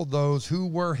to kill those who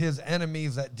were his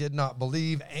enemies that did not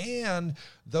believe and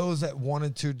those that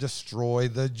wanted to destroy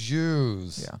the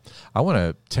Jews. Yeah. I want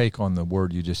to take on the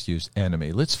word you just used,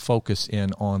 enemy. Let's focus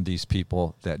in on these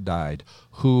people that died.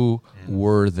 Who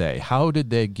were they? How did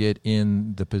they get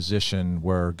in the position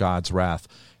where God's wrath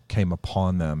came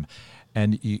upon them?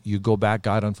 And you go back,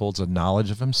 God unfolds a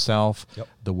knowledge of himself. Yep.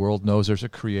 The world knows there's a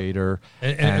creator.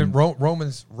 And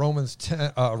Romans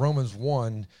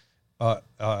 1,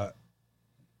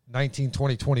 19,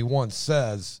 20, 21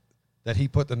 says that he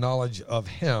put the knowledge of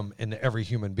him into every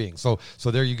human being. So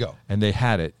there you go. And they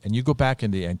had it. And you go back in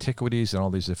the antiquities and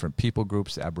all these different people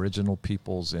groups, the Aboriginal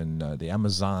peoples in the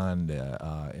Amazon,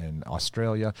 in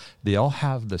Australia, they all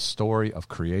have the story of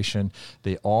creation.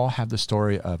 They all have the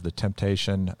story of the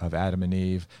temptation of Adam and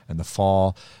Eve and the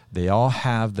fall. They all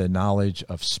have the knowledge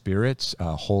of spirits,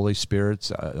 holy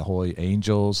spirits, holy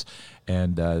angels,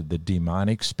 and the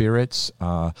demonic spirits.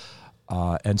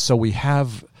 And so we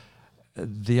have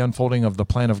the unfolding of the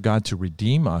plan of God to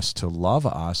redeem us, to love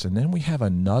us, and then we have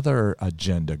another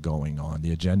agenda going on,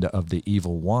 the agenda of the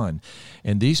evil one.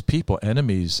 And these people,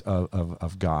 enemies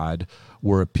of God,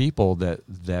 were a people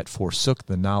that forsook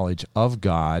the knowledge of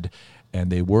God,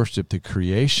 and they worshiped the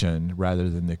creation rather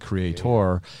than the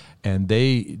Creator, and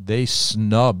they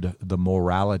snubbed the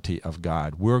morality of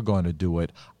God. We're going to do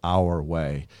it our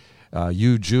way.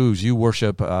 You Jews, you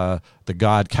worship the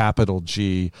God, capital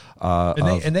G.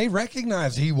 And they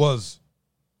recognized he was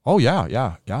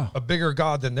a bigger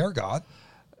God than their God.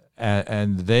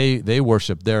 And they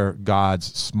worship their gods,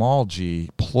 small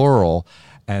g, plural,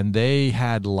 and they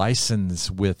had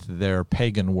license with their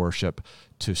pagan worship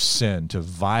to sin, to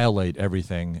violate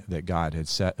everything that God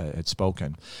had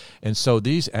spoken. And so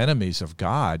these enemies of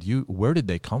God, where did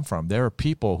they come from? There are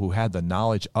people who had the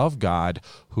knowledge of God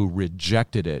who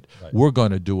rejected it. Right. We're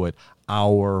going to do it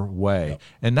our way. Yep.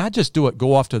 And not just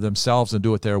go off to themselves and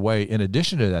do it their way. In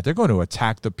addition to that, they're going to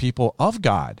attack the people of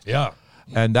God. Yeah.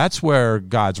 And that's where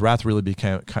God's wrath really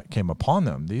came upon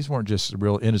them. These weren't just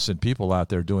real innocent people out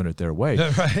there doing it their way.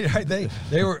 Right.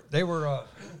 They were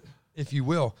if you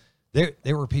will,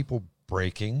 they were people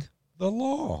breaking the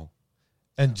law.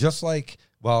 And just like,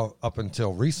 well, up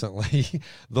until recently,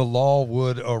 the law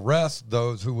would arrest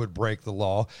those who would break the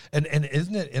law. And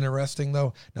isn't it interesting,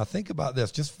 though? Now, think about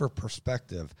this, just for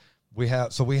perspective. We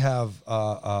have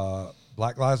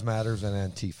Black Lives Matters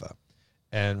and Antifa,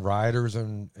 and rioters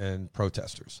and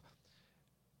protesters.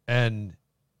 And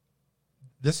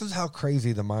this is how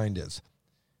crazy the mind is.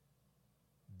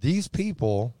 These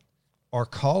people are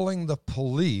calling the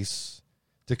police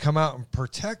to come out and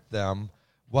protect them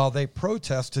while they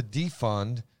protest to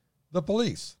defund the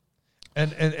police,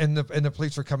 and the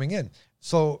police are coming in.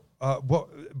 So,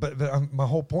 my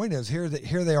whole point is here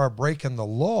they are breaking the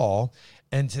law,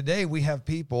 and today we have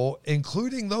people,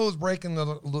 including those breaking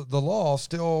the law,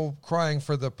 still crying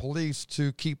for the police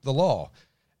to keep the law,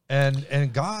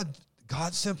 and God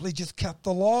simply just kept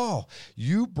the law.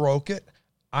 You broke it,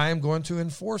 I am going to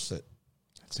enforce it.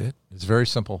 That's it. It's very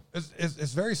simple.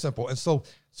 It's very simple, and so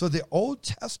the Old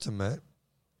Testament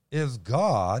is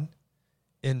God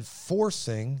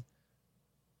enforcing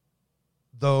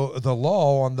the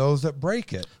law on those that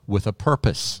break it. With a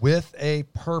purpose. With a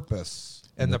purpose.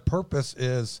 And the purpose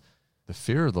is... The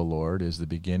fear of the Lord is the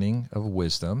beginning of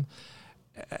wisdom.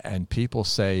 And people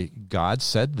say, God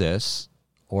said this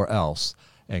or else.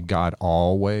 And God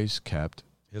always kept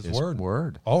his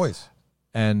word. Always.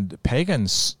 And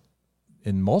pagans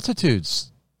in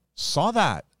multitudes saw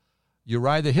that.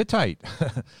 Uriah the Hittite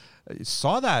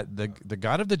saw that. The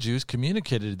God of the Jews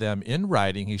communicated to them in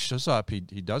writing. He shows up. He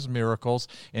does miracles.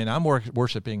 And I'm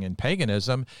worshiping in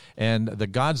paganism. And the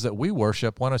gods that we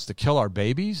worship want us to kill our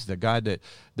babies. The God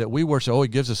that we worship, he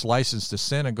gives us license to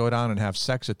sin and go down and have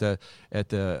sex at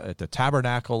the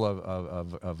tabernacle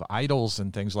of idols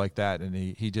and things like that. And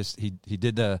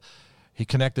he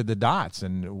connected the dots,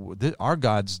 and our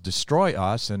gods destroy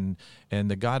us, and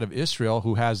the God of Israel,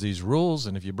 who has these rules,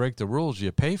 and if you break the rules,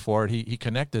 you pay for it. He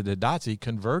connected the dots. He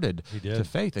converted to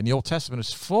faith. And the Old Testament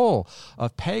is full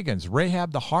of pagans.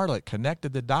 Rahab the harlot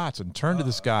connected the dots and turned to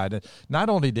this God. And not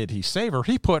only did he save her,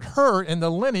 he put her in the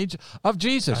lineage of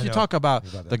Jesus. You talk about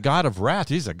the God of wrath.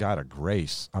 He's a God of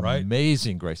grace, right?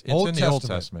 Amazing grace. It's in the Old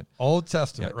Testament. Old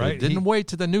Testament, right? He didn't wait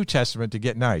to the New Testament to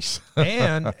get nice.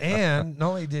 and not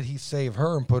only did he save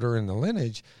her and put her in the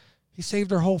lineage, he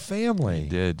saved her whole family. He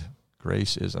did.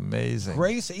 Grace is amazing.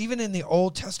 Grace, even in the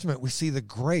Old Testament, we see the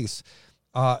grace.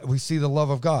 we see the love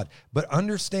of God. But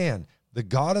understand, the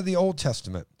God of the Old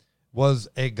Testament was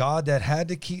a God that had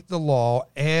to keep the law.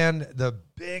 And the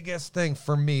biggest thing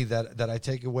for me that I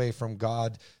take away from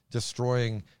God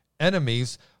destroying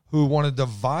enemies who wanted to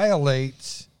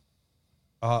violate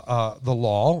the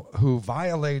law, who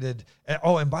violated.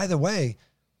 Oh, and by the way,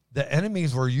 the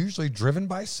enemies were usually driven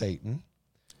by Satan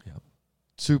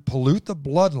to pollute the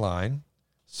bloodline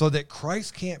so that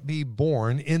Christ can't be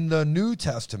born in the New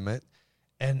Testament.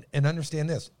 And understand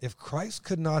this, if Christ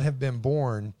could not have been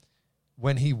born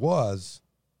when he was,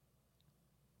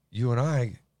 you and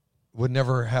I would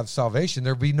never have salvation.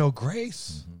 There'd be no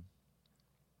grace.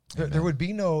 Mm-hmm. There would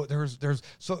be no,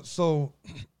 so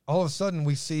all of a sudden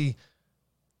we see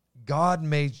God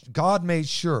made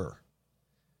sure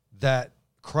that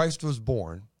Christ was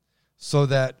born so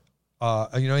that,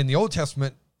 in the Old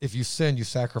Testament, if you sinned, you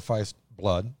sacrificed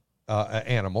blood,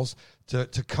 animals to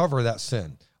cover that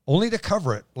sin. Only to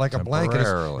cover it like a blanket.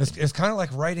 It's kind of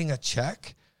like writing a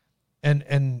check,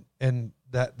 and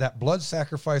that blood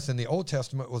sacrifice in the Old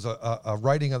Testament was a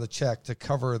writing of the check to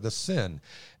cover the sin.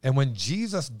 And when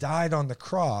Jesus died on the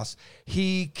cross,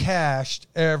 he cashed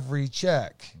every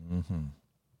check. Mm-hmm.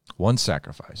 One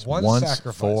sacrifice. Once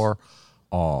sacrifice. For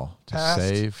all, to Past,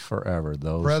 save forever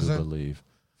those present, who believe.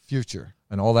 Future.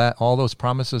 And all those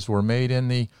promises were made in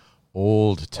the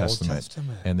Old Testament.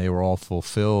 And they were all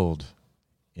fulfilled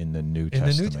in the New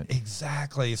Testament.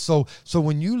 Exactly. So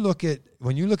when you look at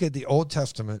the Old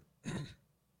Testament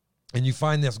and you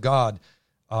find this God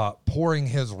pouring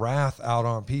his wrath out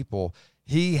on people,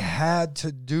 he had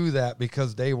to do that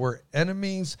because they were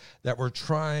enemies that were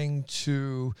trying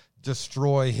to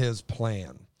destroy his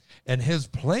plan. And his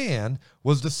plan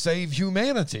was to save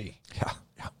humanity.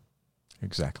 Yeah,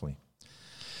 exactly.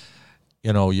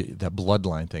 That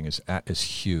bloodline thing is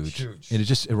huge. And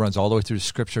it runs all the way through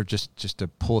Scripture. Just to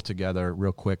pull it together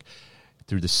real quick,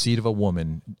 through the seed of a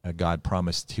woman, God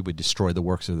promised he would destroy the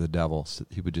works of the devil. So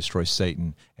he would destroy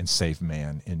Satan and save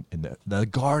man. In the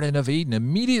Garden of Eden,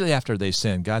 immediately after they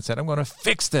sinned, God said, I'm going to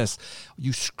fix this.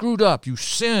 You screwed up. You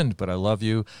sinned, but I love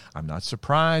you. I'm not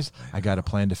surprised. I got a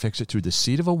plan to fix it through the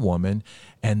seed of a woman.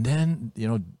 And then,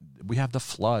 we have the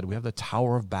flood. We have the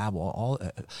Tower of Babel.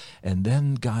 And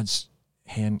then God's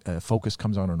focus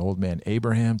comes on an old man,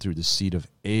 Abraham. Through the seed of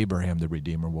Abraham, the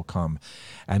Redeemer will come.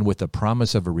 And with the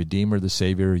promise of a Redeemer, the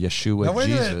Savior, Yeshua, now, wait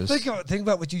Jesus. A minute. Think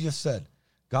about what you just said.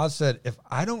 God said, if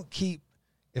I don't keep,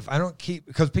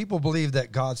 because people believe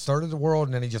that God started the world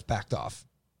and then he just backed off.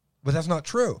 But that's not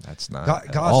true. That's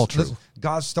not all true. Listen,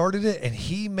 God started it and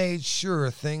he made sure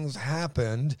things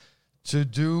happened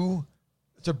to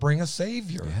bring a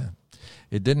Savior. Yeah.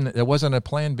 It wasn't a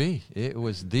plan B. It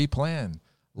was the plan.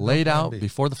 Laid out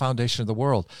before the foundation of the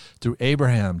world. Through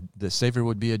Abraham, the Savior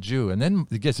would be a Jew. And then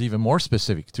it gets even more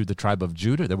specific. Through the tribe of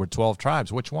Judah, there were 12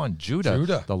 tribes. Which one?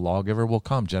 Judah. The lawgiver will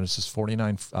come. Genesis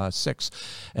 49:6.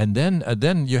 And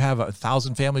then you have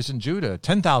 1,000 families in Judah,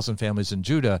 10,000 families in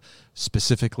Judah,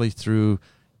 specifically through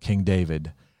King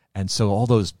David. And so all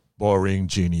those boring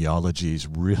genealogies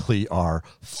really are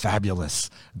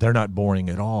fabulous. They're not boring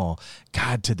at all.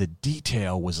 God, to the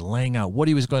detail, was laying out what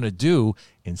he was going to do,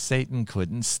 and Satan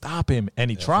couldn't stop him. And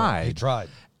he tried. He tried.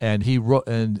 And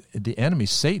and the enemy,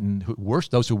 Satan,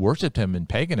 those who worshipped him in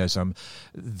paganism,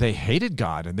 they hated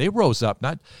God, and they rose up,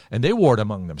 and they warred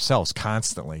among themselves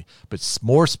constantly, but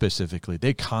more specifically,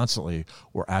 they constantly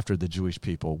were after the Jewish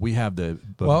people. We have the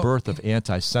birth of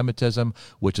anti-Semitism,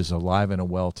 which is alive and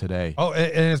well today. Oh,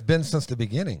 and it's been since the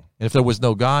beginning. And if there was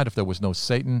no God, if there was no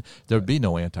Satan, there would be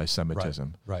no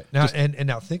anti-Semitism. Right. Now, and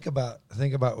now think about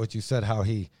what you said, how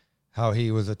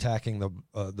he was attacking the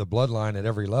bloodline at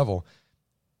every level.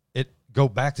 Go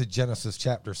back to Genesis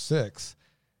chapter 6,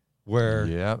 where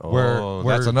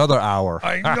that's another hour.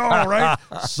 I know, right?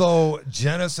 So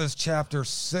Genesis chapter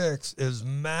 6 is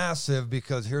massive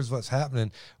because here's what's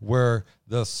happening: where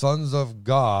the sons of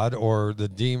God, or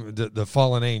the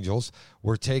fallen angels,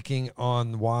 were taking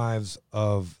on wives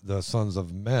of the sons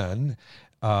of men,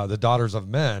 the daughters of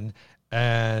men,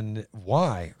 and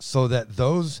why? So that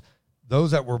those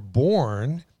that were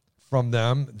born from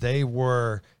them, they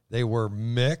were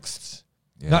mixed.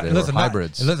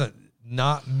 Hybrids.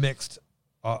 Not mixed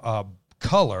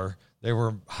color. They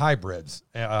were hybrids,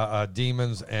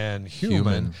 demons and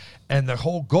human. And the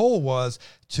whole goal was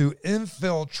to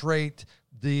infiltrate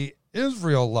the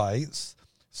Israelites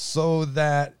so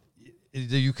that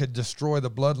you could destroy the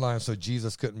bloodline so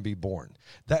Jesus couldn't be born.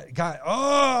 That guy,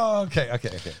 okay.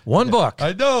 One book.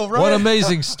 I know, right? What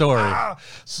amazing story.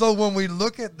 So when we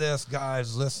look at this,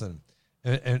 guys, listen,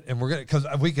 and we're going to,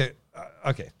 because we could,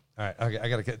 okay. All right, okay, I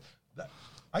got to get.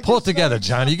 Pull it together,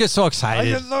 Johnny. You get so I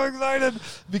excited. get so excited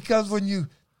because when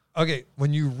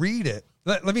you read it,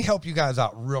 let me help you guys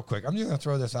out real quick. I'm just going to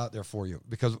throw this out there for you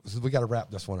because we got to wrap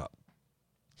this one up.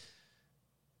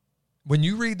 When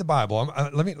you read the Bible,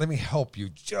 let me help you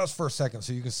just for a second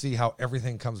so you can see how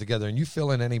everything comes together, and you fill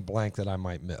in any blank that I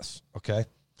might miss, okay?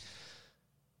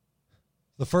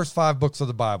 The first 5 books of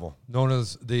the Bible, known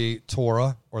as the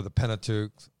Torah or the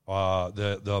Pentateuch,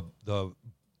 the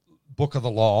book of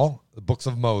the law, the books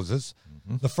of Moses.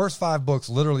 Mm-hmm. The first 5 books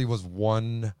literally was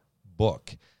one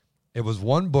book. It was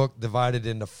one book divided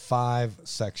into 5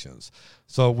 sections.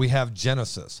 So we have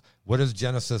Genesis. What is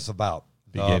Genesis about?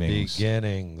 Beginnings. The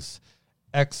beginnings.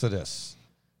 Exodus,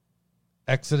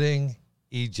 exiting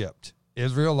Egypt.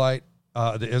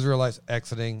 The Israelites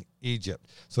exiting Egypt.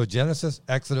 So Genesis,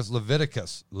 Exodus,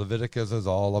 Leviticus. Leviticus is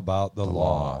all about the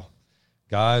law.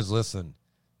 Guys, listen.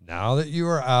 Now that you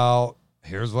are out,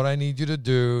 here's what I need you to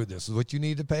do. This is what you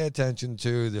need to pay attention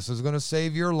to. This is going to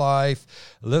save your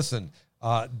life. Listen,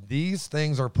 these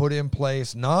things are put in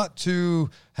place not to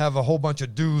have a whole bunch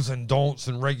of do's and don'ts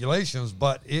and regulations,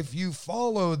 but if you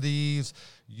follow these,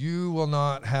 you will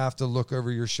not have to look over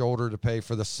your shoulder to pay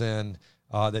for the sin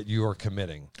that you are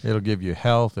committing. It'll give you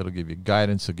health. It'll give you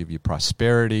guidance. It'll give you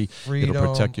prosperity. Freedom.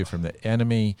 It'll protect you from the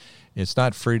enemy. It's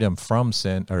not freedom from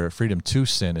sin or freedom to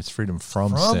sin. It's freedom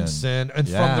from sin. And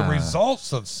from the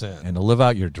results of sin. And to live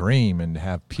out your dream and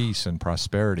have peace and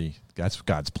prosperity. That's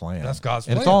God's plan. That's God's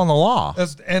plan. And it's all in the law.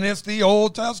 And it's the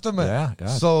Old Testament. Yeah. God.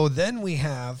 So then we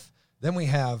have,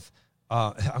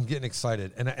 I'm getting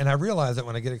excited. And I realize that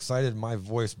when I get excited, my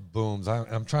voice booms.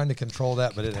 I'm trying to control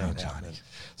that, but it ain't happening.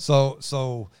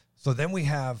 So then we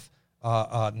have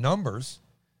Numbers.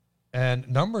 And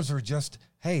Numbers are just,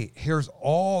 hey, here's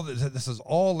all, this is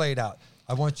all laid out.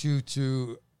 I want you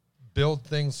to build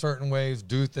things certain ways,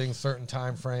 do things certain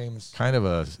time frames. Kind of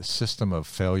a system of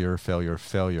failure,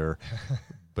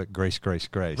 but grace.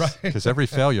 Right. Because every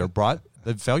failures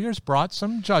brought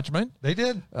some judgment. They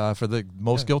did. For the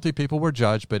most guilty people were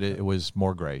judged, but it was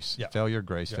more grace. Yeah. Failure,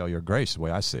 grace, failure, grace, the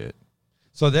way I see it.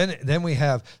 So then we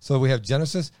have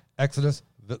Genesis, Exodus,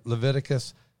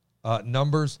 Leviticus,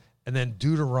 Numbers, and then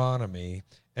Deuteronomy.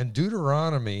 And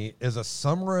Deuteronomy is a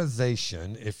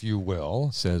summarization, if you will.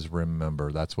 It says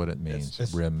remember. That's what it means.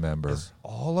 Remember. It's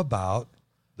all about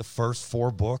the first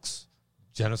 4 books,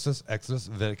 Genesis, Exodus,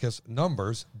 Leviticus,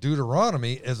 Numbers.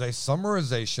 Deuteronomy is a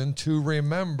summarization to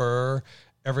remember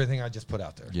everything I just put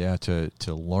out there. Yeah, to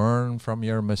learn from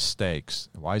your mistakes.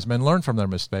 Wise men learn from their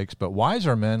mistakes, but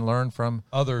wiser men learn from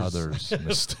others'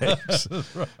 mistakes.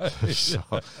 Right. So,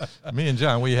 me and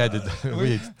John, we kind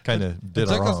of did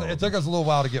our own. It took us a little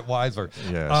while to get wiser.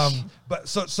 Yes. But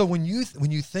so when you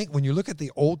look at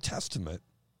the Old Testament,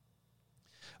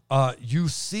 you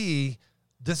see.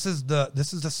 This is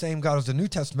the same God as the New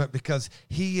Testament because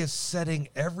he is setting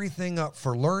everything up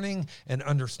for learning and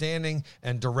understanding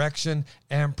and direction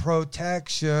and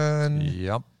protection.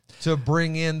 Yep. To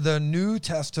bring in the New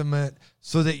Testament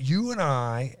so that you and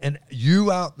I and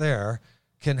you out there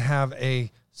can have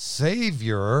a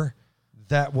Savior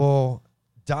that will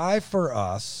die for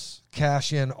us,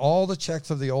 cash in all the checks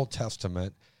of the Old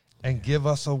Testament, and give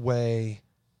us a way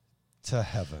to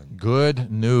heaven.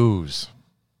 Good news.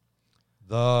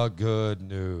 The good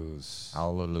news.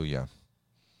 Hallelujah.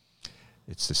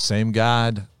 It's the same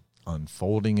God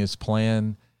unfolding his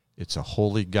plan. It's a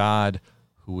holy God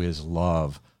who is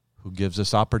love, who gives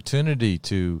us opportunity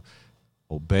to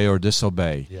obey or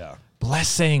disobey. Yeah.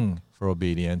 Blessing for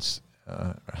obedience,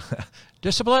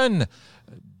 discipline,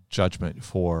 judgment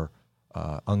for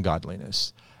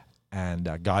ungodliness.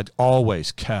 And God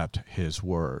always kept his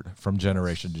word from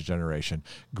generation to generation.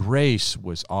 Grace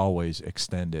was always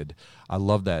extended. I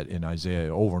love that in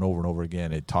Isaiah over and over and over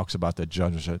again. It talks about the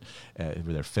judgment,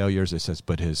 their failures. It says,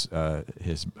 but his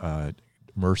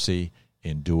mercy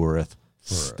endureth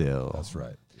still. That's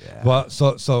right. Yeah. Well,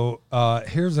 so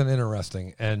here's an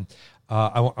interesting, and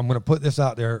I'm going to put this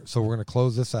out there. So we're going to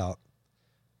close this out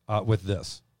with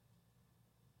this.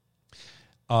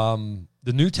 The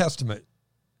New Testament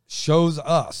shows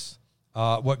us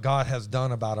what God has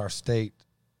done about our state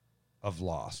of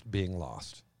being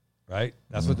lost, right?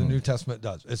 That's what the New Testament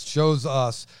does. It shows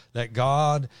us that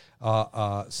God,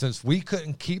 since we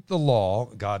couldn't keep the law,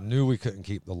 God knew we couldn't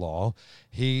keep the law,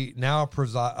 he now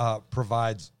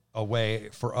provides a way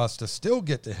for us to still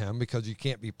get to him because you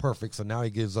can't be perfect. So now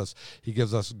he gives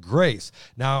us grace.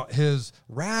 Now his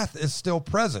wrath is still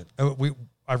present.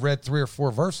 I read 3 or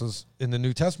 4 verses in the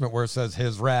New Testament where it says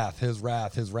his wrath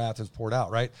is poured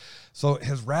out, right? So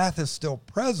his wrath is still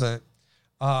present,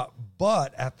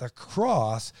 But at the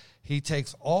cross, he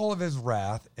takes all of his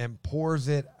wrath and pours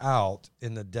it out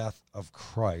in the death of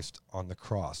Christ on the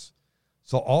cross.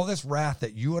 So all this wrath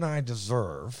that you and I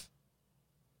deserve,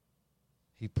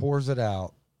 he pours it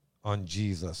out on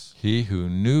Jesus. He who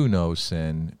knew no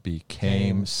sin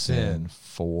became sin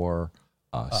for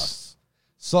us.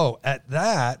 So at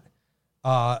that,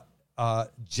 Galatians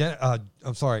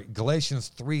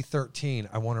 3:13,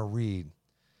 I want to read.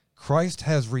 Christ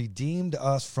has redeemed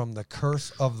us from the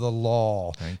curse of the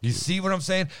law. You see what I'm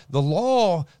saying? The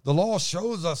law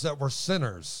shows us that we're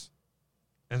sinners.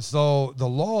 And so the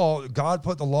law, God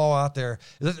put the law out there.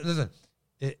 Listen,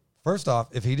 first off,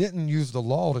 if he didn't use the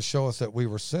law to show us that we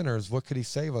were sinners, what could he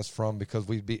save us from? Because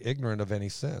we'd be ignorant of any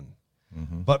sin.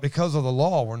 Mm-hmm. But because of the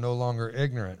law, we're no longer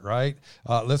ignorant, right?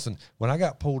 Listen, when I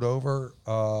got pulled over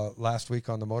last week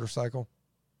on the motorcycle,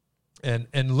 and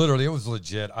literally it was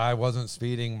legit. I wasn't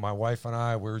speeding. My wife and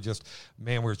I, we were just,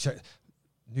 man, we were checking.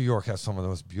 New York has some of the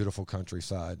most beautiful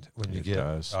countryside when you get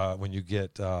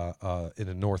in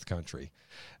the North Country.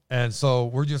 And so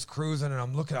we're just cruising, and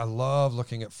I love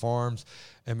looking at farms.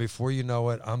 And before you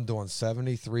know it, I'm doing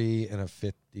 73 and a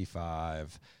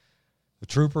 55. The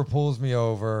trooper pulls me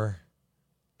over,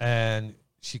 and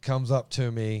she comes up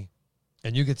to me,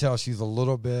 and you could tell she's a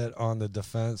little bit on the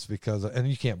defense and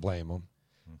you can't blame them.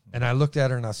 Mm-hmm. And I looked at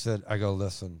her and I go,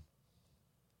 listen,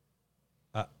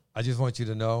 I just want you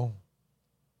to know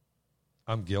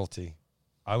I'm guilty.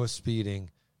 I was speeding.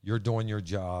 You're doing your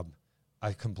job.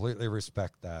 I completely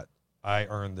respect that. I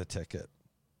earned the ticket.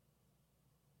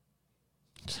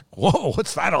 Whoa,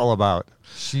 what's that all about?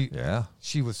 She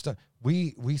was stuck.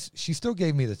 She still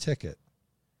gave me the ticket,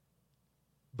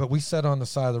 but we sat on the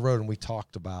side of the road and we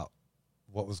talked about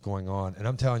what was going on. And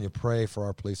I'm telling you, pray for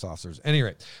our police officers.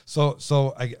 Anyway,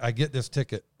 so I get this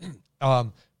ticket,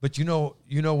 but you know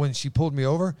when she pulled me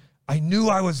over, I knew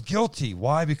I was guilty.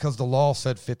 Why? Because the law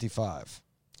said 55.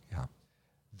 Yeah,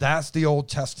 that's the Old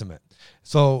Testament.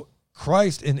 So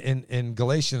Christ in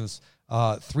Galatians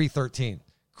 3:13,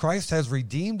 Christ has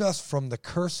redeemed us from the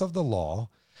curse of the law,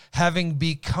 having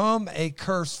become a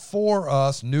curse for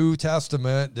us. New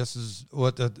Testament, this is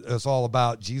what it's all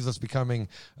about. Jesus becoming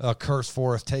a curse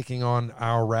for us, taking on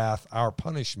our wrath, our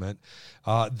punishment.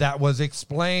 That was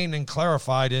explained and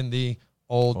clarified in the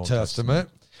Old Testament.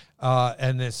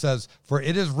 And it says, for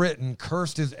it is written,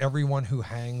 cursed is everyone who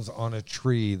hangs on a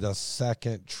tree, the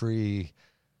second tree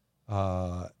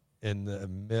in the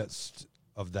midst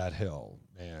of that hill.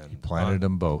 Man, he planted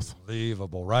them both.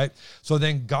 Unbelievable, right? So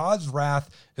then God's wrath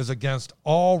is against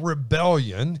all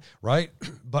rebellion, right?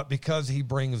 But because he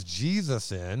brings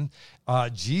Jesus in,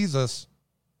 Jesus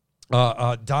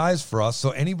dies for us.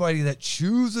 So anybody that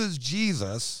chooses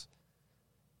Jesus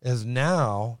is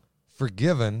now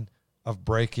forgiven of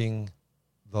breaking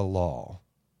the law.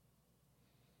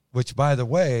 Which, by the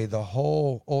way, the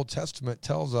whole Old Testament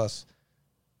tells us,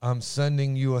 I'm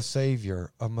sending you a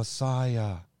Savior, a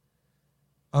Messiah.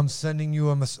 I'm sending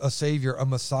you a Savior, a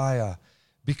Messiah.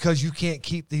 Because you can't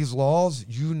keep these laws,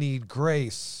 you need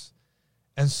grace.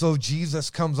 And so Jesus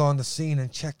comes on the scene,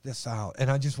 and check this out. And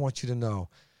I just want you to know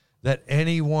that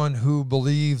anyone who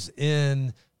believes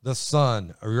in the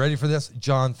Son, are you ready for this?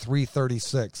 John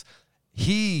 3:36.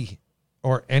 He,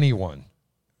 or anyone,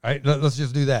 right? Let's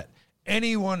just do that.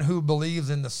 Anyone who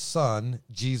believes in the Son,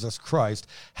 Jesus Christ,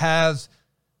 has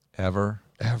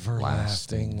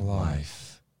everlasting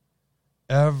life.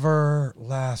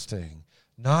 Everlasting,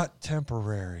 not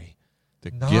temporary.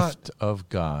 The gift of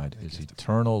God is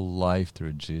eternal life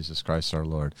through Jesus Christ our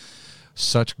Lord.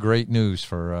 Such great news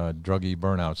for druggy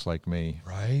burnouts like me.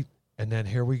 Right? And then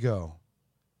here we go.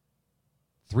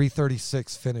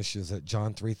 3:36 finishes at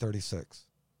John 3:36.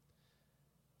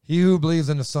 He who believes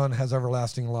in the Son has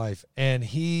everlasting life, and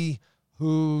he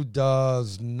who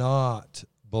does not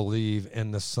believe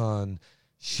in the Son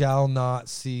shall not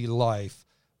see life,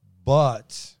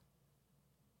 but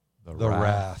the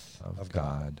wrath of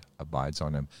God abides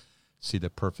on him. See the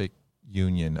perfect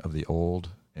union of the Old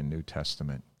and New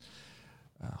Testament.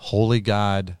 Holy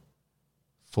God,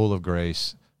 full of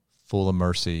grace, full of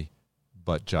mercy,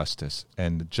 but justice.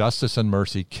 And justice and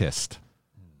mercy kissed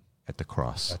at the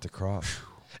cross. At the cross.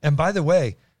 And by the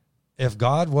way, if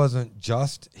God wasn't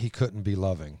just, he couldn't be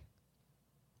loving.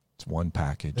 It's one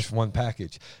package. It's one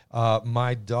package.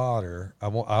 My daughter,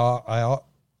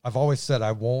 I've always said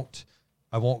I won't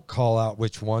call out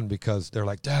which one, because they're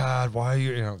like, Dad, why are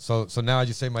you, so now I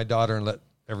just say my daughter and let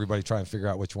everybody try and figure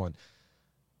out which one.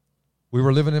 We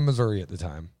were living in Missouri at the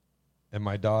time, and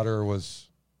my daughter was,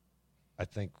 I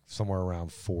think, somewhere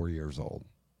around 4 years old.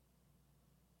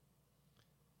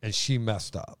 And she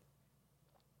messed up.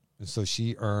 And so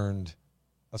she earned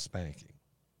a spanking.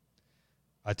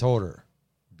 I told her,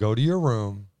 go to your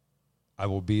room. I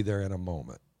will be there in a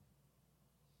moment.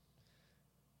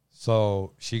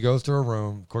 So she goes to her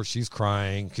room. Of course, she's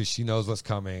crying because she knows what's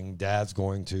coming. Dad's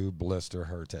going to blister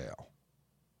her tail.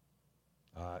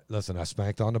 Listen, I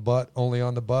spanked on the butt, only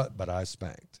on the butt, but I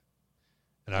spanked.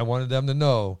 And I wanted them to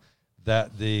know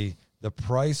that the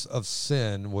price of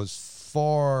sin was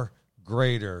far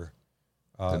greater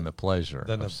than the pleasure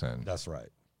of sin. That's right.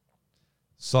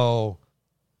 So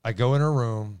I go in her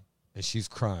room, and she's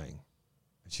crying.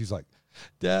 And she's like,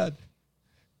 Dad,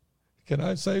 can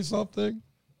I say something?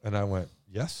 And I went,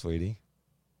 yes, sweetie.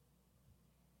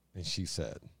 And she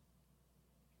said,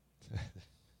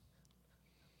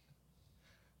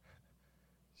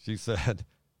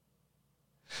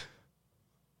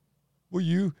 will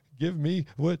you give me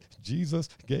what Jesus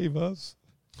gave us?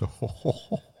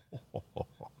 Amen.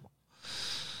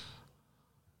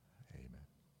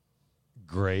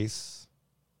 Grace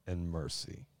and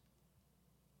mercy.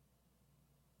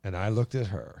 And I looked at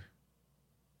her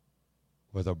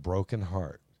with a broken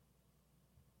heart.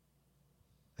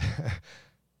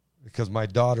 Because my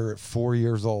daughter at 4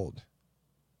 years old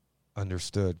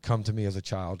understood. Come to me as a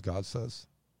child, God says.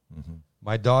 Mm-hmm.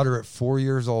 My daughter at 4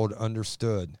 years old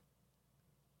understood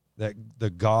that the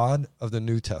God of the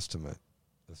New Testament,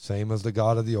 the same as the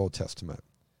God of the Old Testament,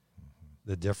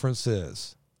 the difference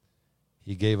is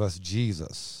he gave us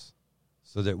Jesus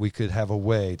so that we could have a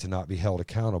way to not be held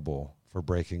accountable for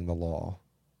breaking the law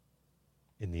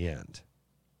in the end.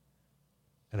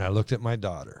 And I looked at my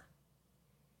daughter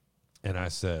and I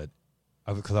said,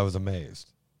 because I was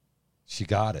amazed, she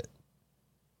got it.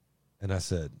 And I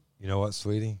said, you know what,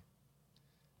 sweetie?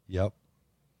 Yep,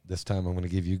 this time I'm going to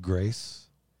give you grace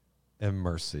and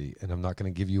mercy, and I'm not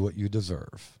going to give you what you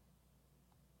deserve.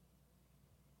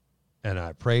 And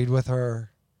I prayed with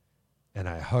her, and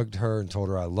I hugged her and told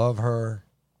her I love her,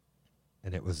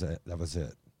 and it was it. That was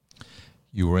it.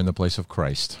 You were in the place of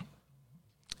Christ.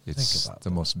 It's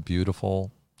the most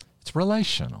beautiful. It's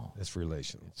relational. It's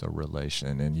relational. It's a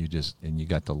relation, and you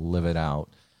got to live it out.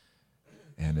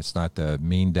 And it's not the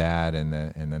mean dad and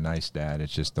the nice dad.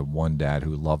 It's just the one dad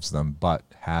who loves them but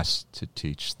has to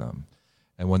teach them.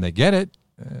 And when they get it,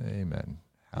 amen.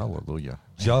 Hallelujah.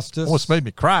 Justice. Almost made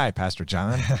me cry, Pastor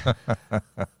John.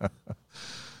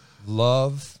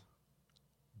 Love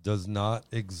does not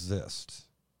exist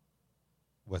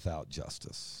without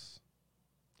justice.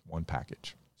 One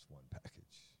package. It's one package.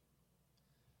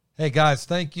 Hey, guys,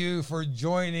 thank you for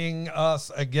joining us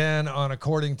again on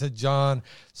According to John.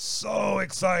 So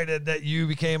excited that you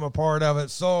became a part of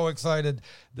it. So excited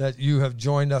that you have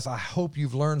joined us. I hope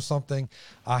you've learned something.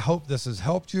 I hope this has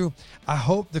helped you. I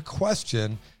hope the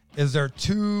question, is there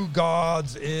two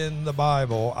gods in the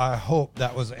Bible? I hope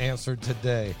that was answered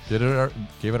today. Gave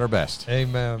it our best.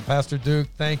 Amen. Pastor Duke,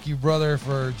 thank you, brother,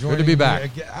 for joining me. Good to be back.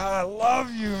 Again. I love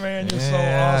you, man. You're so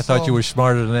awesome. I thought you were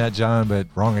smarter than that, John, but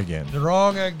wrong again.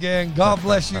 Wrong again. God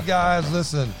bless you guys.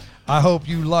 Listen, I hope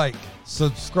you like,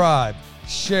 subscribe,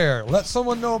 share. Let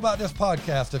someone know about this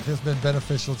podcast if it's been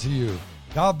beneficial to you.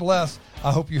 God bless.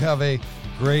 I hope you have a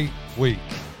great week.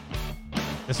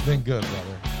 It's been good,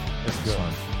 brother. It's good.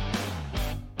 Fun.